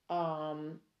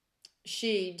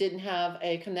she didn't have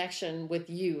a connection with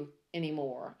you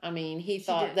anymore. I mean, he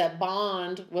thought that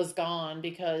bond was gone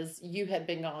because you had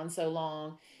been gone so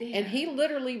long. Yeah. And he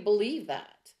literally believed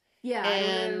that. Yeah,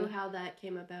 I don't know how that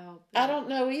came about. I don't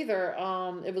know either.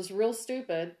 It was real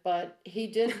stupid, but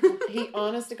he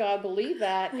honest to God believed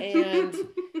that, and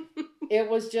it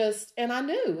was just, and I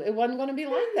knew it wasn't going to be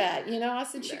like that. I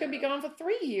said she could be gone for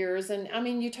 3 years, and I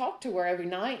mean, you talk to her every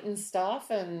night and stuff,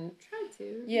 and try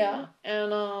to. Yeah,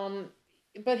 and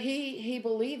but he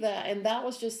believed that, and that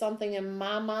was just something in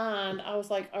my mind. I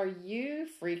was like, are you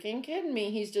freaking kidding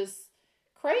me? He's just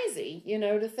crazy,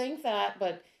 to think that,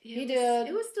 but he did.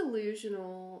 It was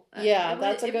delusional. Yeah,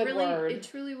 that's a good word. It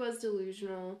truly was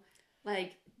delusional.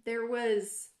 Like, there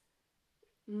was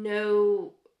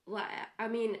no, I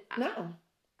mean... No.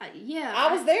 Yeah.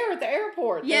 I was there at the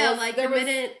airport. Yeah, the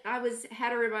minute I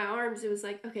had her in my arms, it was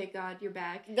like, okay, God, you're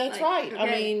back. That's right. Okay,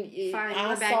 I mean, fine,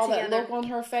 I saw that look on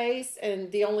her face,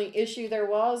 and the only issue there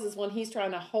is when he's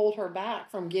trying to hold her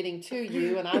back from getting to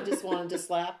you, and I just wanted to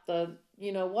slap the,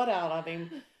 what out of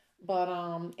him.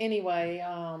 But anyway,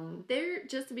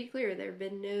 just to be clear, there have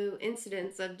been no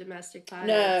incidents of domestic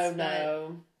violence.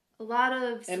 No. A lot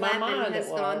of slapping has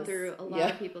gone through a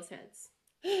lot of people's heads.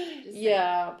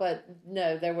 Yeah, but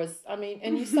no, there was, I mean,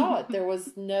 and you saw it, there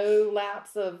was no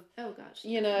lapse of, oh gosh,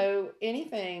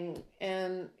 anything,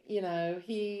 and,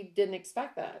 he didn't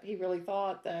expect that. He really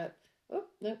thought that, oh,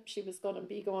 nope, she was going to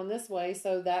be going this way,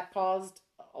 so that caused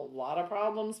a lot of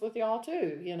problems with y'all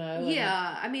too,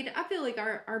 Yeah, I mean, I feel like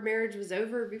our marriage was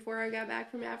over before I got back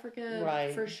from Africa,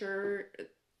 right, for sure,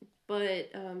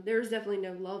 but there was definitely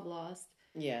no love lost.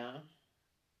 Yeah.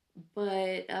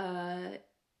 But,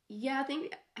 yeah, I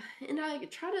think, and I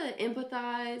try to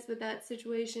empathize with that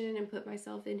situation and put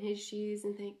myself in his shoes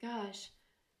and think, gosh,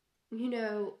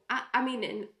 I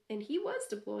mean, and he was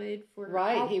deployed for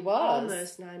he was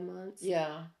almost 9 months.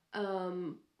 Yeah.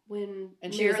 And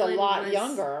she was a lot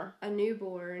younger, a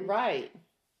newborn, right?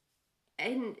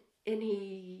 And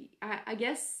he, I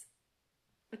guess,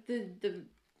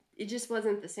 it just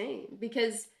wasn't the same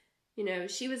because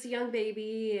she was a young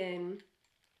baby and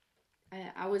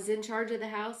I was in charge of the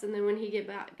house, and then when he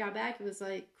got back, it was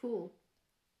like, cool,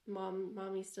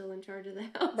 mommy's still in charge of the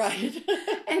house, right?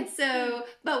 And so,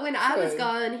 but when I was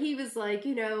gone, he was like,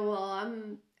 well,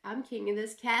 I'm king of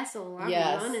this castle. I'm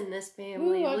running this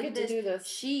family. Ooh, I get to do this.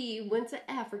 She went to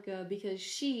Africa because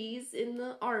she's in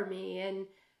the army, and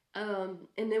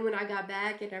then when I got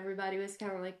back and everybody was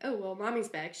kind of like, oh, well, mommy's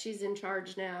back. She's in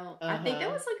charge now. I think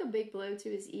that was like a big blow to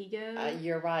his ego.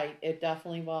 You're right. It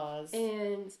definitely was.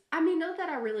 And I mean, not that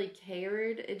I really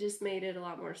cared. It just made it a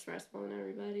lot more stressful on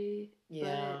everybody.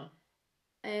 Yeah.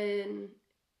 And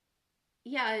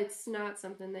yeah, it's not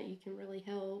something that you can really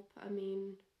help. I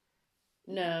mean,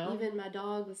 no. Even my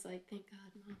dog was like, thank God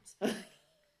mom's back.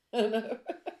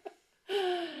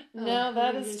 No,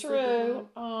 that is true.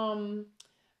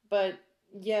 But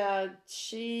yeah,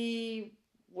 she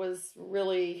was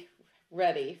really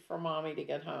ready for mommy to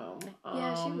get home.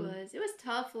 Yeah, she was. It was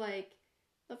tough. Like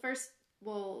the first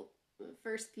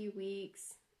few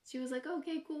weeks, she was like,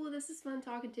 "Okay, cool, this is fun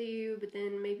talking to you." But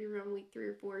then maybe around week 3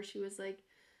 or 4, she was like,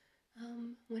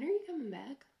 "When are you coming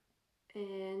back?"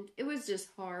 And it was just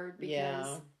hard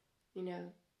because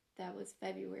that was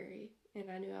February, and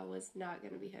I knew I was not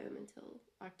going to be home until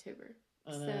October.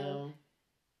 So,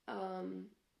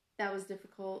 that was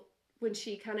difficult when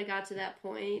she kind of got to that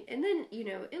point, and then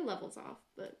it levels off.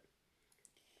 But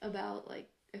about like,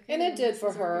 okay, and it did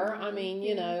for her. I mean,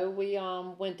 we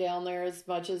went down there as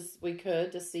much as we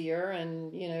could to see her,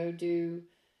 and do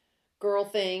girl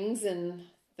things and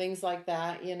things like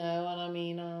that. And I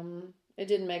mean, it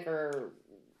didn't make her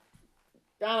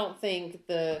don't think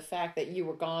the fact that you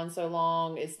were gone so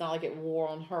long, it's not like it wore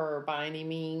on her by any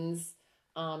means.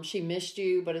 She missed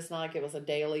you, but it's not like it was a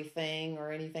daily thing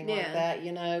or anything like that,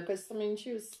 you know, because, I mean,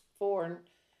 she was 4 and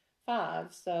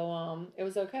 5, so it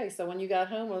was okay. So when you got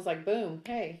home, it was like, boom,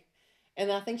 hey.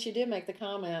 And I think she did make the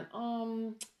comment,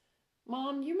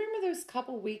 Mom, you remember those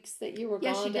couple weeks that you were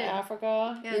gone to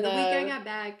Africa? Yeah, the week I got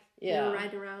back, we were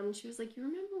riding around, and she was like, you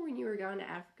remember when you were gone to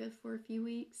Africa for a few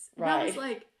weeks? And I was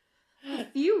like, a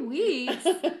few weeks?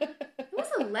 It was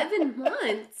 11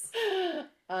 months.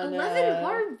 11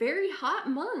 hard, very hot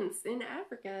months in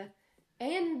Africa.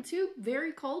 And 2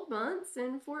 very cold months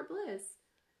in Fort Bliss.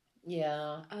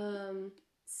 Yeah.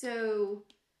 So,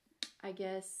 I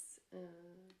guess...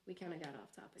 we kind of got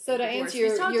off topic. So to answer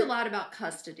your... We talked a lot about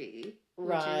custody, which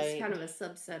right. is kind of a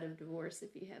subset of divorce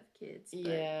if you have kids.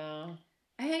 But, yeah.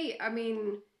 Hey, I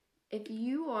mean, if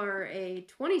you are a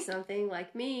 20-something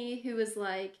like me who is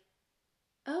like,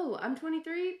 oh, I'm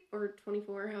 23 or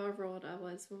 24, however old I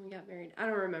was when we got married. I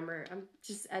don't remember. I'm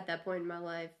just at that point in my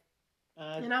life.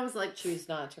 And I was like, choose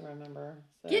not to remember.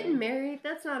 So. Getting married,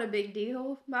 that's not a big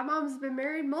deal. My mom's been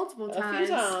married multiple times.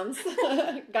 A few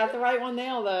times. Got the right one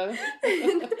now, though.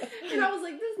 and I was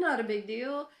like, this is not a big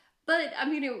deal. But, I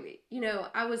mean,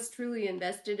 I was truly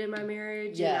invested in my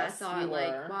marriage. Yes, and I thought,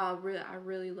 like, wow, I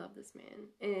really love this man.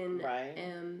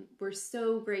 And we're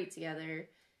so great together.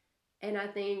 And I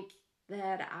think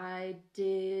that I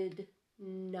did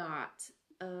not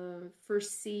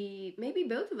foresee maybe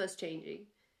both of us changing.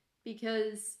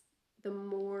 Because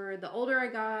the older I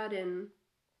got and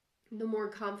the more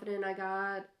confident I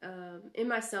got in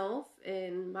myself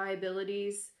and my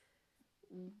abilities,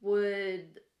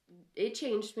 it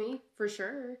changed me for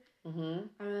sure.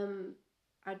 Mm-hmm.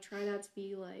 I try not to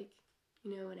be like,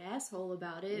 an asshole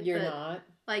about it. You're not.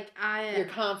 Like you're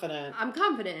confident. I'm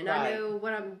confident and I know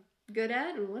what I'm good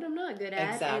at and what I'm not good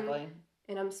at. Exactly.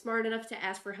 And I'm smart enough to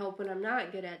ask for help when I'm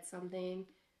not good at something.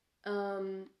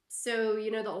 So,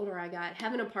 the older I got,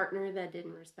 having a partner that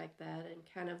didn't respect that and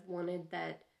kind of wanted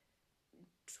that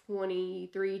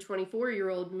 23,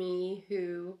 24-year-old me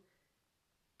who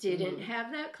didn't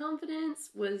have that confidence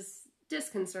was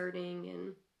disconcerting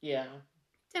and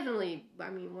definitely,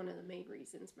 one of the main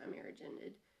reasons my marriage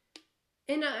ended.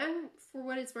 And for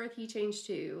what it's worth, he changed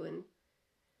too. And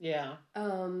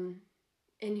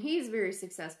and he's very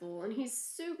successful and he's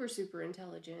super, super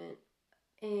intelligent.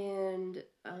 And,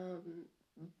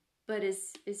 but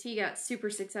as he got super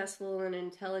successful and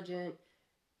intelligent,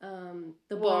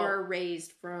 the bar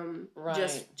raised from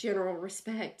just general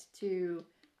respect to,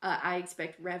 I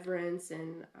expect reverence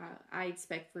and I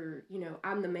expect for,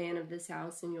 I'm the man of this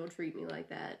house and you'll treat me like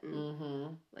that.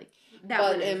 And like that.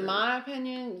 But in my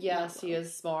opinion, yes, he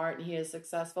is smart and he is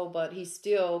successful, but he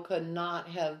still could not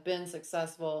have been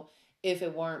successful if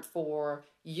it weren't for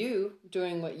you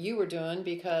doing what you were doing,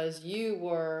 because you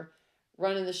were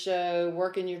running the show,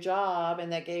 working your job,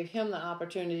 and that gave him the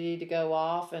opportunity to go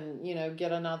off and,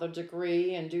 get another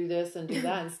degree and do this and do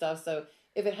that and stuff. So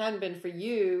if it hadn't been for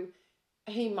you,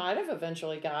 he might have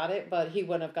eventually got it, but he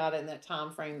wouldn't have got it in that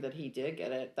time frame that he did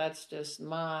get it. That's just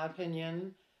my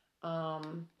opinion,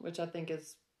 which I think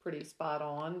is pretty spot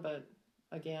on. But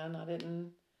again, I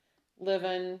didn't live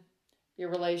in your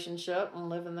relationship and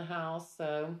live in the house,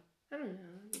 so I don't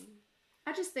know.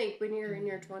 I just think when you're in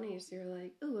your 20s, you're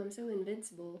like, oh, I'm so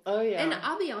invincible. Oh, yeah. And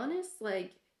I'll be honest,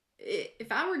 like,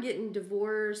 if I were getting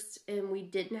divorced and we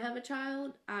didn't have a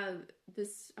child, I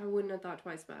wouldn't have thought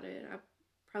twice about it. I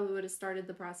probably would have started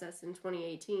the process in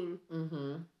 2018.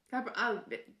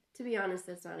 To be honest,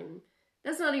 that's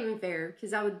not even fair,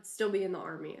 because I would still be in the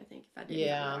Army, I think, if I didn't.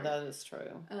 Yeah, that is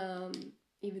true.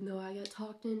 Even though I got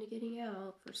talked into getting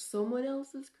out for someone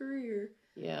else's career.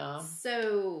 Yeah.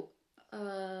 So,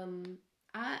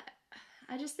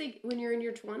 I just think when you're in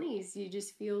your 20s, you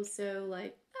just feel so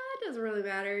like, it doesn't really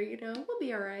matter, we'll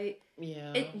be all right.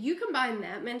 Yeah. You combine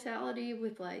that mentality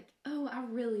with like, oh, I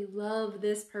really love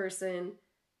this person.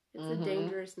 It's a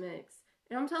dangerous mix.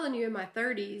 And I'm telling you, in my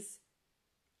 30s,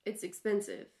 it's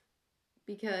expensive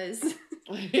because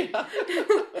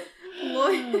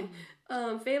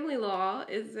family law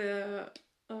is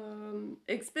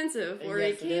expensive, or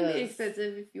it can be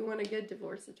expensive if you want a good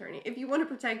divorce attorney. If you want to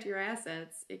protect your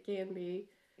assets, it can be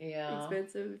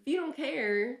expensive. If you don't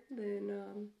care,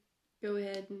 then go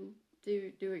ahead and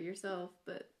do it yourself.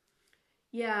 But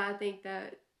yeah, I think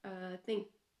that think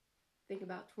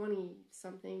about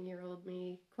 20-something-year-old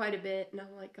me quite a bit, and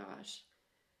I'm like, gosh,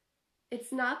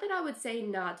 it's not that I would say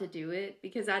not to do it,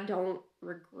 because I don't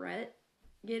regret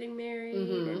getting married,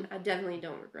 and I definitely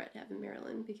don't regret having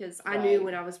Marilyn, because I knew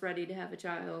when I was ready to have a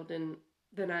child, and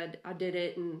then I did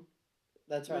it, and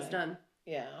that's it was done.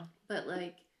 Yeah. But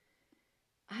like,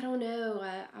 I don't know.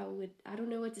 I don't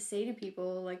know what to say to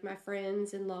people. Like my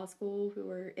friends in law school who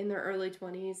are in their early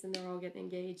 20s and they're all getting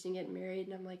engaged and getting married.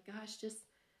 And I'm like, gosh, just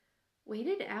wait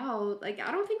it out. Like,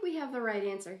 I don't think we have the right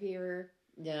answer here.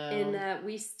 Yeah. In that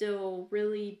we still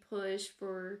really push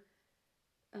for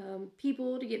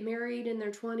people to get married in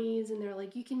their 20s. And they're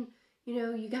like, you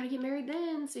got to get married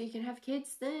then so you can have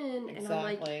kids then. Exactly. And I'm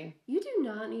like, you do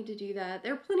not need to do that.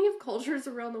 There are plenty of cultures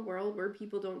around the world where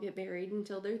people don't get married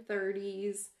until their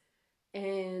 30s.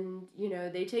 And,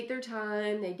 they take their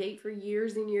time. They date for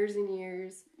years and years and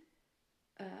years.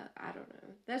 I don't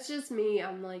know. That's just me.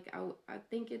 I'm like, I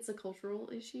think it's a cultural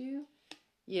issue.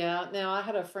 Yeah. Now, I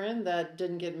had a friend that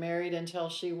didn't get married until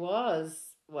she was,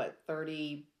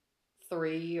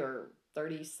 33 or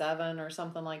 37 or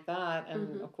something like that.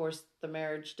 And, of course, the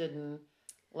marriage didn't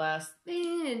last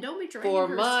Man, don't be trying 4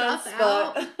 her months. stuff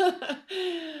out. But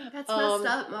that's messed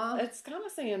up, Mom. It's kind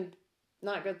of saying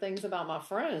not good things about my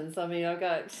friends. I mean, I'm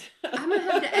going to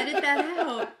have to edit that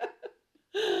out.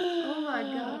 Oh my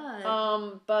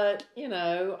God. But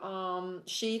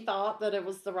she thought that it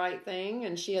was the right thing,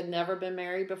 and she had never been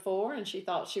married before, and she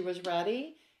thought she was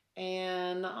ready,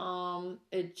 and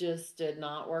it just did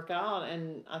not work out.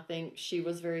 And I think she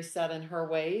was very set in her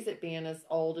ways at being as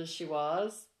old as she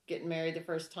was, getting married the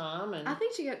first time, and I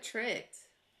think she got tricked.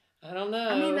 I don't know.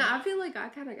 I mean, I feel like I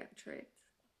kind of got tricked.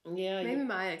 Yeah. Maybe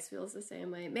my ex feels the same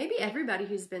way. Maybe everybody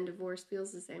who's been divorced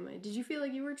feels the same way. Did you feel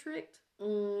like you were tricked?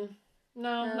 No,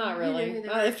 not really.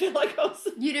 You I feel like I was.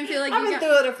 You didn't feel like I've been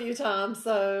through it a few times,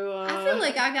 so I feel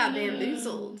like I got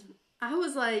bamboozled. I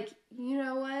was like, you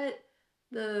know what?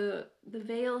 The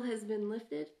veil has been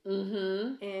lifted,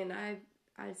 and I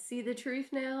see the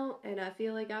truth now, and I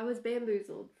feel like I was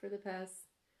bamboozled for the past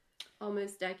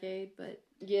almost decade. But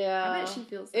yeah, I bet she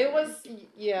feels. It was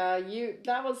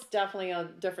that was definitely a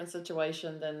different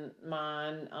situation than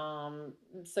mine.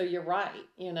 So you're right.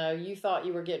 You thought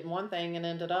you were getting one thing and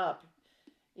ended up.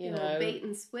 Bait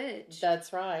and switch.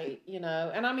 That's right.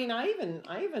 And I mean, I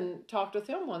even talked with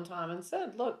him one time and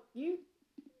said, look, you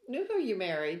knew who you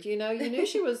married. You knew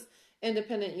she was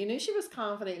independent. You knew she was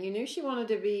confident. You knew she wanted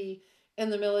to be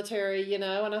in the military, and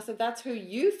I said, that's who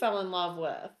you fell in love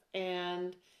with.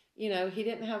 And, he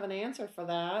didn't have an answer for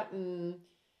that. And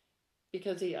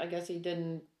because I guess he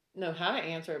didn't know how to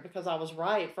answer it, because I was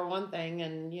right for one thing.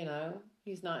 And,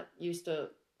 he's not used to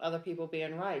other people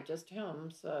being right, just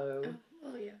him. So,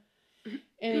 oh yeah.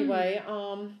 Anyway,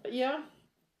 yeah.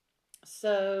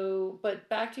 So, but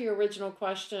back to your original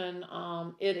question,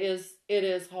 it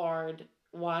is hard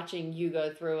watching you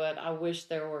go through it. I wish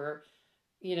there were,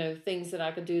 things that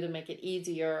I could do to make it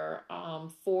easier,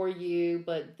 for you.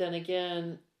 But then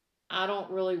again, I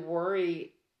don't really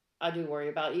worry. I do worry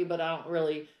about you, but I don't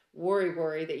really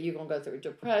worry that you're going to go through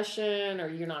depression or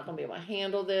you're not going to be able to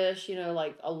handle this,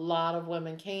 like a lot of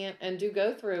women can't and do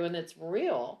go through, and it's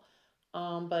real.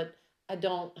 But I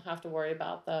don't have to worry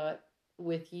about that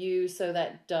with you. So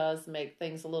that does make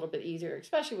things a little bit easier,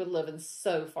 especially with living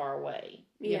so far away,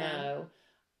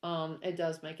 it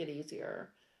does make it easier.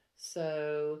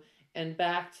 So, and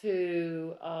back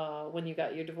to when you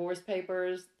got your divorce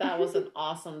papers, that was an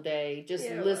awesome day. Just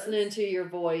listening to your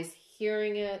voice,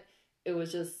 hearing it, it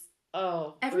was just,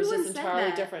 everyone it was just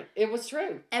entirely different. It was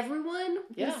true. Everyone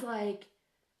was like,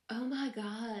 oh my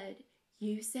God,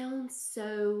 you sound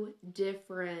so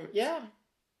different. Yeah.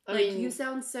 I mean, you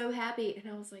sound so happy.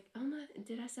 And I was like, oh my,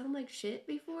 did I sound like shit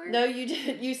before? No, you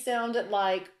did. You sounded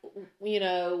like,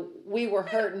 we were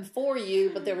hurting for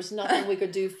you, but there was nothing we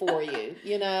could do for you,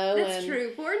 That's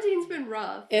true. Quarantine's been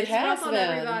rough. It's has rough been.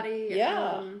 On everybody.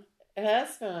 Yeah. It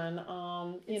has been.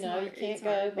 You can't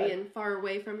go. Being far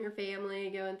away from your family,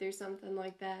 going through something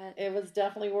like that. It was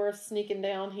definitely worth sneaking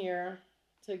down here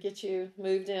to get you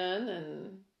moved in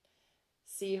and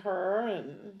see her.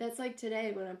 And that's like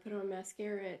today when I put on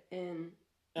mascara and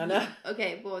I know.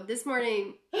 Okay, well, this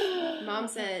morning Mom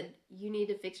said you need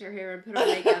to fix your hair and put on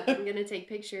makeup. I'm gonna take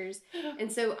pictures,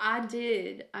 and so I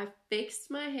did. I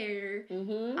fixed my hair.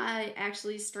 I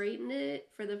actually straightened it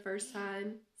for the first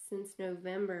time since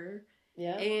November.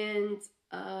 Yeah, and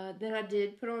then I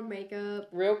did put on makeup.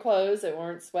 Real clothes. It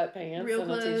weren't sweatpants Real and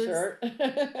clothes. a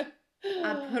t-shirt.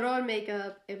 I put on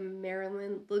makeup, and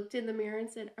Marilyn looked in the mirror and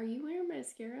said, "Are you wearing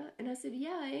mascara?" And I said,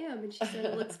 "Yeah, I am." And she said,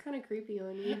 "It looks kind of creepy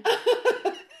on you."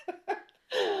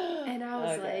 And I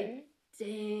was like,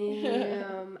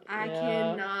 "Damn, I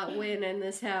cannot win in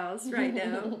this house right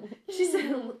now." She said,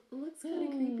 "It looks kind of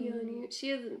creepy on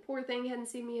you." Poor thing, hadn't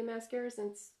seen me in mascara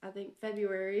since, I think,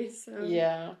 February. So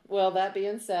yeah. Well, that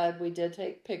being said, we did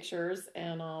take pictures,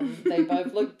 and they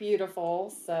both look beautiful.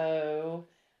 So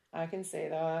I can say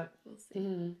that. We'll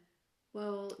see.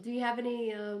 Well, do you have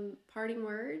any parting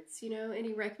words?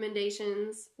 Any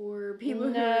recommendations for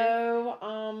people who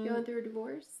are going through a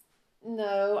divorce?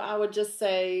 No, I would just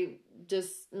say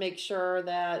just make sure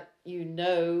that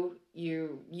you've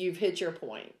hit your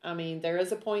point. I mean, there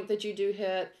is a point that you do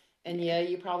hit, and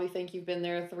you probably think you've been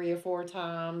there 3 or 4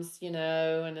 times,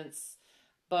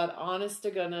 but honest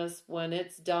to goodness, when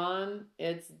it's done,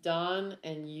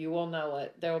 and you will know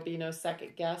it. There will be no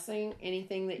second guessing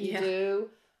anything that you do.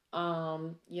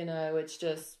 It's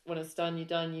just when it's done,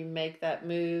 you make that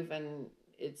move, and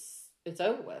it's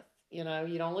over with. You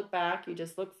don't look back, you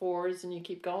just look forwards and you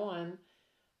keep going.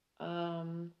 I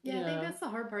think that's the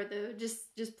hard part though.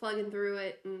 Just plugging through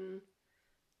it, and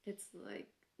it's like,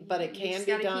 but it can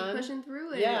be done. Keep pushing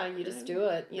through it. Yeah, you just do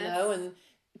it, and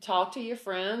talk to your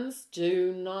friends.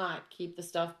 Do not keep the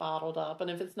stuff bottled up. And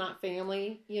if it's not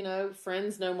family,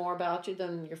 friends know more about you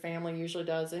than your family usually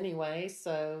does anyway.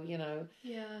 So,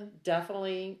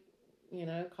 definitely,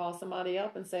 call somebody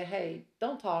up and say, hey,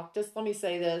 don't talk. Just let me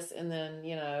say this. And then,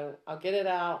 I'll get it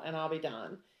out and I'll be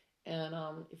done. And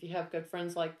if you have good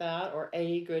friends like that, or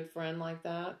a good friend like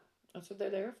that, that's what they're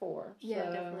there for. Yeah,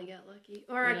 so, definitely got lucky.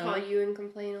 Or I call you and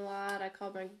complain a lot. I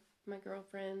call my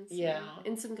girlfriends. Yeah.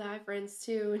 And some guy friends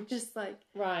too. And just like,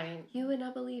 right. You would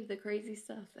not believe the crazy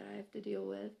stuff that I have to deal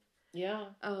with. Yeah.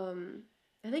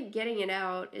 I think getting it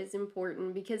out is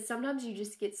important because sometimes you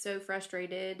just get so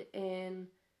frustrated, and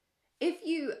if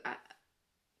you,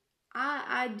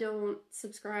 I don't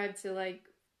subscribe to like,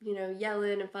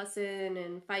 yelling and fussing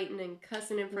and fighting and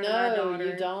cussing in front of my daughter. No,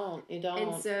 you don't.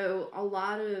 And so a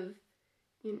lot of,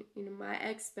 my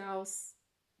ex-spouse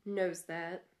knows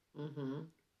that. Mm-hmm.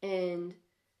 And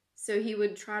so he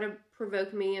would try to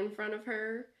provoke me in front of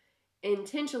her,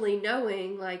 intentionally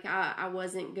knowing like I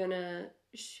wasn't gonna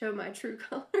show my true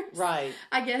colors. Right.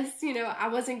 I guess, I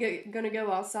wasn't gonna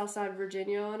go all Southside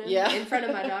Virginia on him in front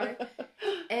of my daughter.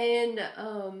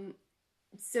 And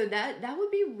so that would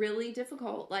be really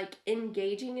difficult, like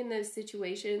engaging in those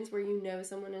situations where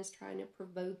someone is trying to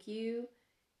provoke you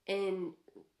and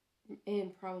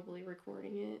probably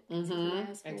recording it.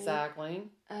 Mm-hmm. Exactly.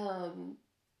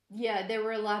 Yeah, there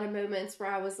were a lot of moments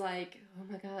where I was like, oh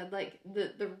my God, like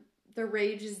the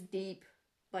rage is deep,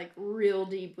 like real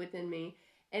deep within me.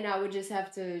 And I would just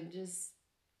have to just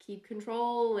keep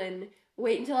control and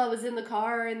wait until I was in the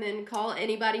car and then call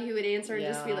anybody who would answer and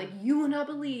just be like, you will not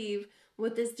believe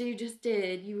what this dude just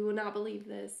did. You will not believe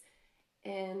this.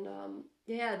 And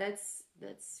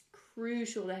that's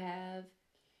crucial to have.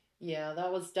 Yeah,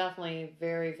 that was definitely a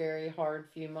very, very hard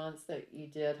few months that you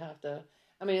did have to.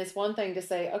 I mean, it's one thing to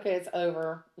say, okay, it's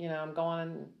over, I'm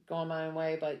going my own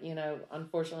way, but,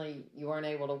 unfortunately you weren't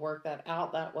able to work that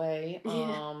out that way.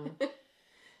 Yeah.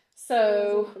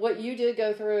 So what you did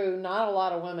go through, not a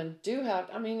lot of women do have,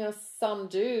 some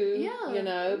do,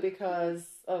 because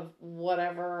of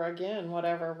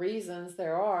whatever reasons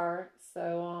there are.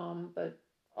 So, but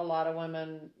a lot of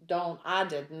women don't. I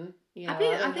didn't, I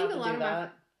think a lot of my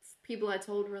people I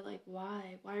told were like,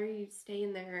 why are you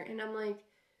staying there? And I'm like,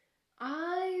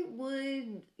 I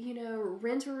would,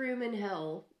 rent a room in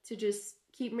hell to just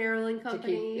keep Marilyn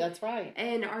company. That's right.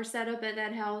 And our setup at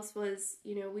that house was,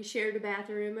 we shared a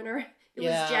bathroom, and it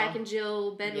was Jack and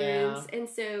Jill bedrooms. Yeah. And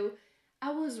so I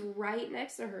was right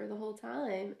next to her the whole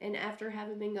time. And after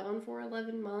having been gone for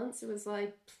 11 months, it was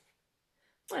like,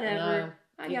 whatever.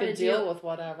 I gotta deal with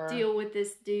whatever. Deal with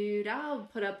this dude. I'll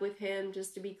put up with him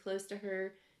just to be close to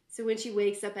her. So when she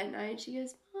wakes up at night, she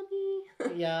goes, Mommy.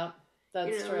 Yeah.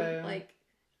 That's true. Like,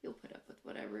 you'll put up with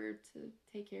whatever to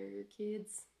take care of your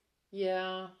kids.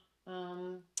 Yeah.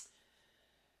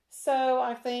 So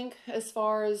I think as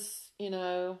far as,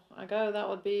 I go, that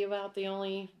would be about the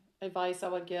only advice I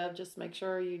would give. Just make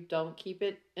sure you don't keep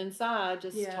it inside.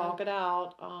 Just talk it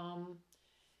out. I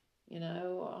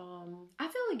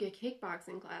feel like a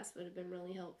kickboxing class would have been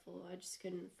really helpful. I just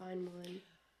couldn't find one.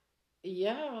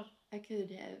 Yeah. I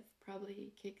could have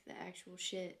probably kicked the actual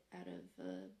shit out of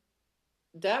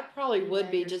that probably would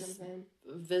be just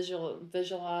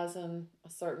visualizing a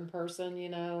certain person,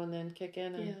 and then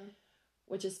kicking. And,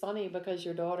 which is funny because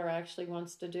your daughter actually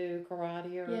wants to do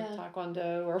karate or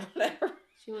taekwondo or whatever.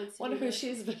 She wants to. Wonder who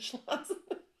she's visualizing.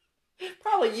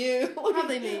 Probably you.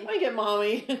 Probably me. Let me get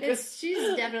Mommy.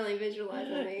 She's definitely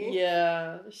visualizing me.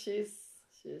 Yeah, she's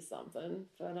something.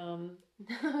 But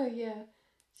Oh yeah,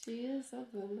 she is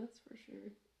something. That's for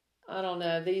sure. I don't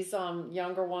know. These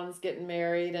younger ones getting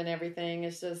married and everything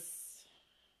is just,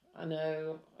 I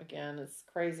know, again, it's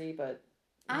crazy, but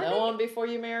know them before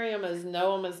you marry them is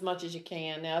know them as much as you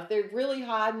can. Now, if they're really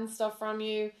hiding stuff from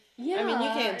you, you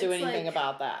can't do anything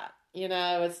about that.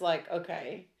 It's like,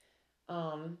 okay.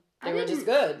 They were just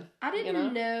good. I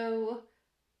didn't know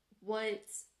what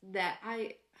that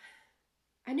I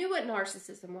knew what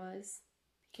narcissism was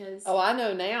because I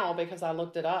know now because I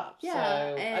looked it up. Yeah,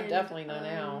 so and, I definitely know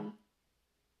now.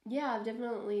 Yeah, I've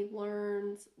definitely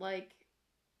learned like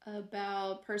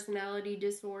about personality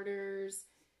disorders,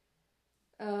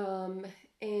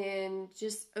 and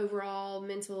just overall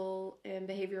mental and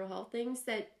behavioral health things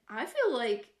that I feel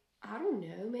like, I don't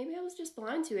know, maybe I was just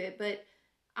blind to it, but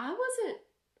I wasn't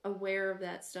aware of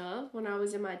that stuff when I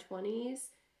was in my 20s.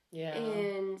 Yeah.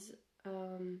 And,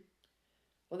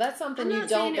 well, that's something you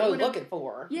don't go looking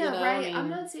for. Yeah, you know? right. I mean, I'm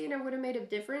not saying I would have made a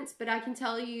difference, but I can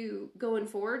tell you going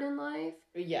forward in life,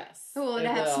 yes, it would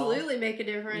absolutely make a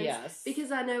difference. Yes. Because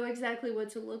I know exactly what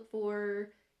to look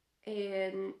for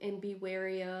and be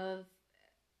wary of.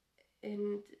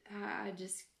 And I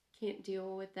just can't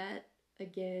deal with that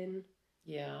again.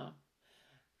 Yeah.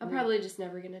 I'm probably just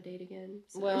never going to date again.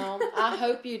 So. Well, I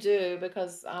hope you do,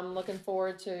 because I'm looking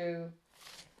forward to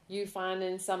you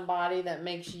finding somebody that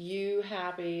makes you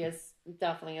happy,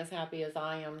 definitely as happy as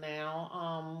I am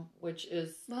now, which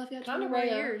is kind of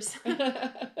rare.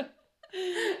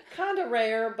 Kind of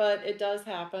rare, but it does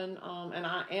happen, and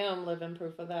I am living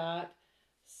proof of that.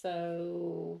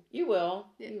 So you will.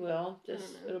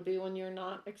 Just it'll be when you're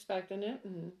not expecting it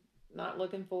and not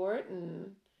looking for it,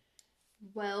 and you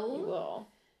will.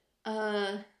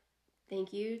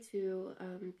 Thank you to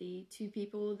the 2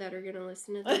 people that are going to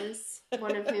listen to this,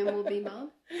 one of whom will be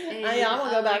Mom. And, I'm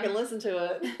going to go back and listen to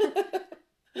it.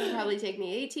 It'll probably take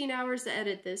me 18 hours to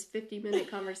edit this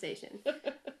 50-minute conversation.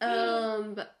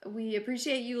 We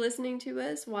appreciate you listening to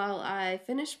us while I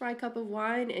finished my cup of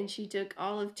wine and she took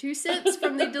all of 2 sips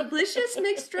from the delicious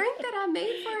mixed drink that I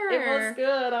made for her. It was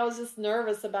good. I was just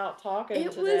nervous about talking today.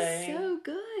 It was so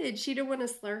good. She didn't want to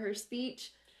slur her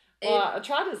speech. Well, I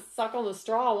tried to suck on the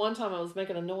straw one time. I was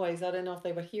making a noise. I didn't know if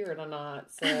they would hear it or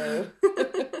not. So,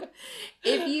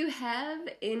 if you have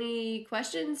any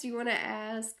questions you want to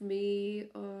ask me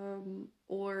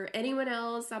or anyone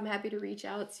else, I'm happy to reach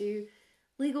out to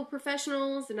legal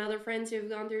professionals and other friends who have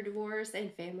gone through divorce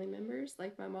and family members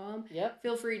like my mom. Yep.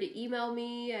 Feel free to email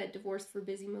me at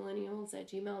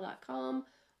divorceforbusymillennials@gmail.com.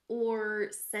 Or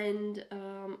send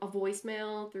a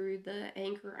voicemail through the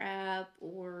Anchor app,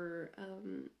 or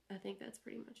I think that's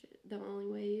pretty much it, the only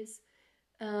ways.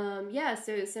 So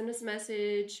send us a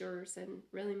message or send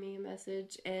me a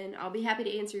message, and I'll be happy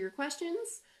to answer your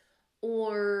questions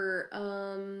or,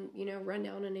 run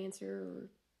down an answer. Or,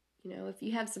 if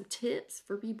you have some tips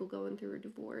for people going through a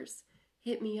divorce,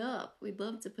 hit me up. We'd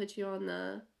love to put you on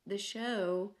the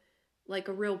show, like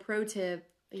a real pro tip.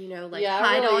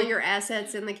 Hide all your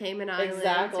assets in the Cayman Islands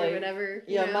exactly. or whatever.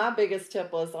 My biggest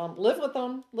tip was live with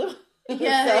them.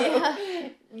 Yeah.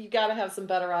 You got to have some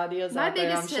better ideas My out there,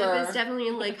 I'm biggest sure. tip is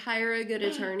definitely hire a good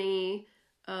attorney.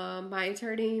 My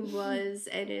attorney was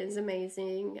and is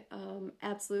amazing.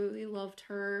 Absolutely loved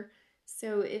her.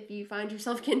 So if you find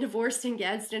yourself getting divorced in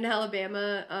Gadsden,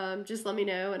 Alabama, just let me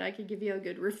know and I can give you a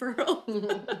good referral.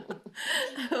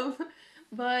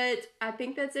 But I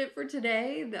think that's it for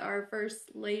today, our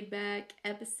first laid-back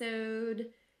episode.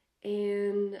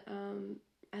 And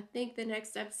I think the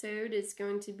next episode is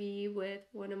going to be with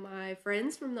one of my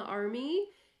friends from the Army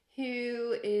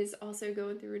who is also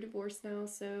going through a divorce now.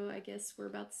 So I guess we're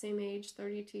about the same age,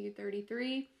 32,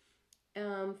 33.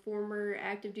 Former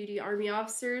active duty Army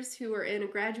officers who are in a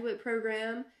graduate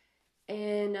program.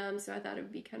 And so I thought it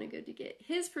would be kind of good to get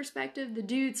his perspective, the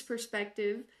dude's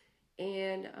perspective.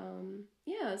 And,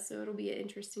 so it'll be an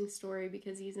interesting story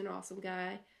because he's an awesome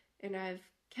guy. And I've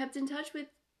kept in touch with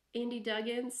Andy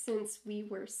Duggan since we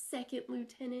were second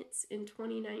lieutenants in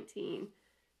 2019.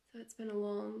 So it's been a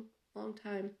long, long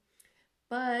time.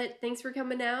 But thanks for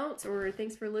coming out, or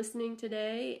thanks for listening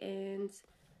today. And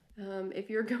if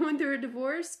you're going through a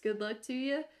divorce, good luck to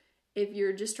you. If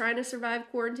you're just trying to survive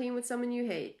quarantine with someone you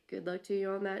hate, good luck to you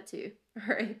on that too.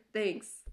 All right, thanks.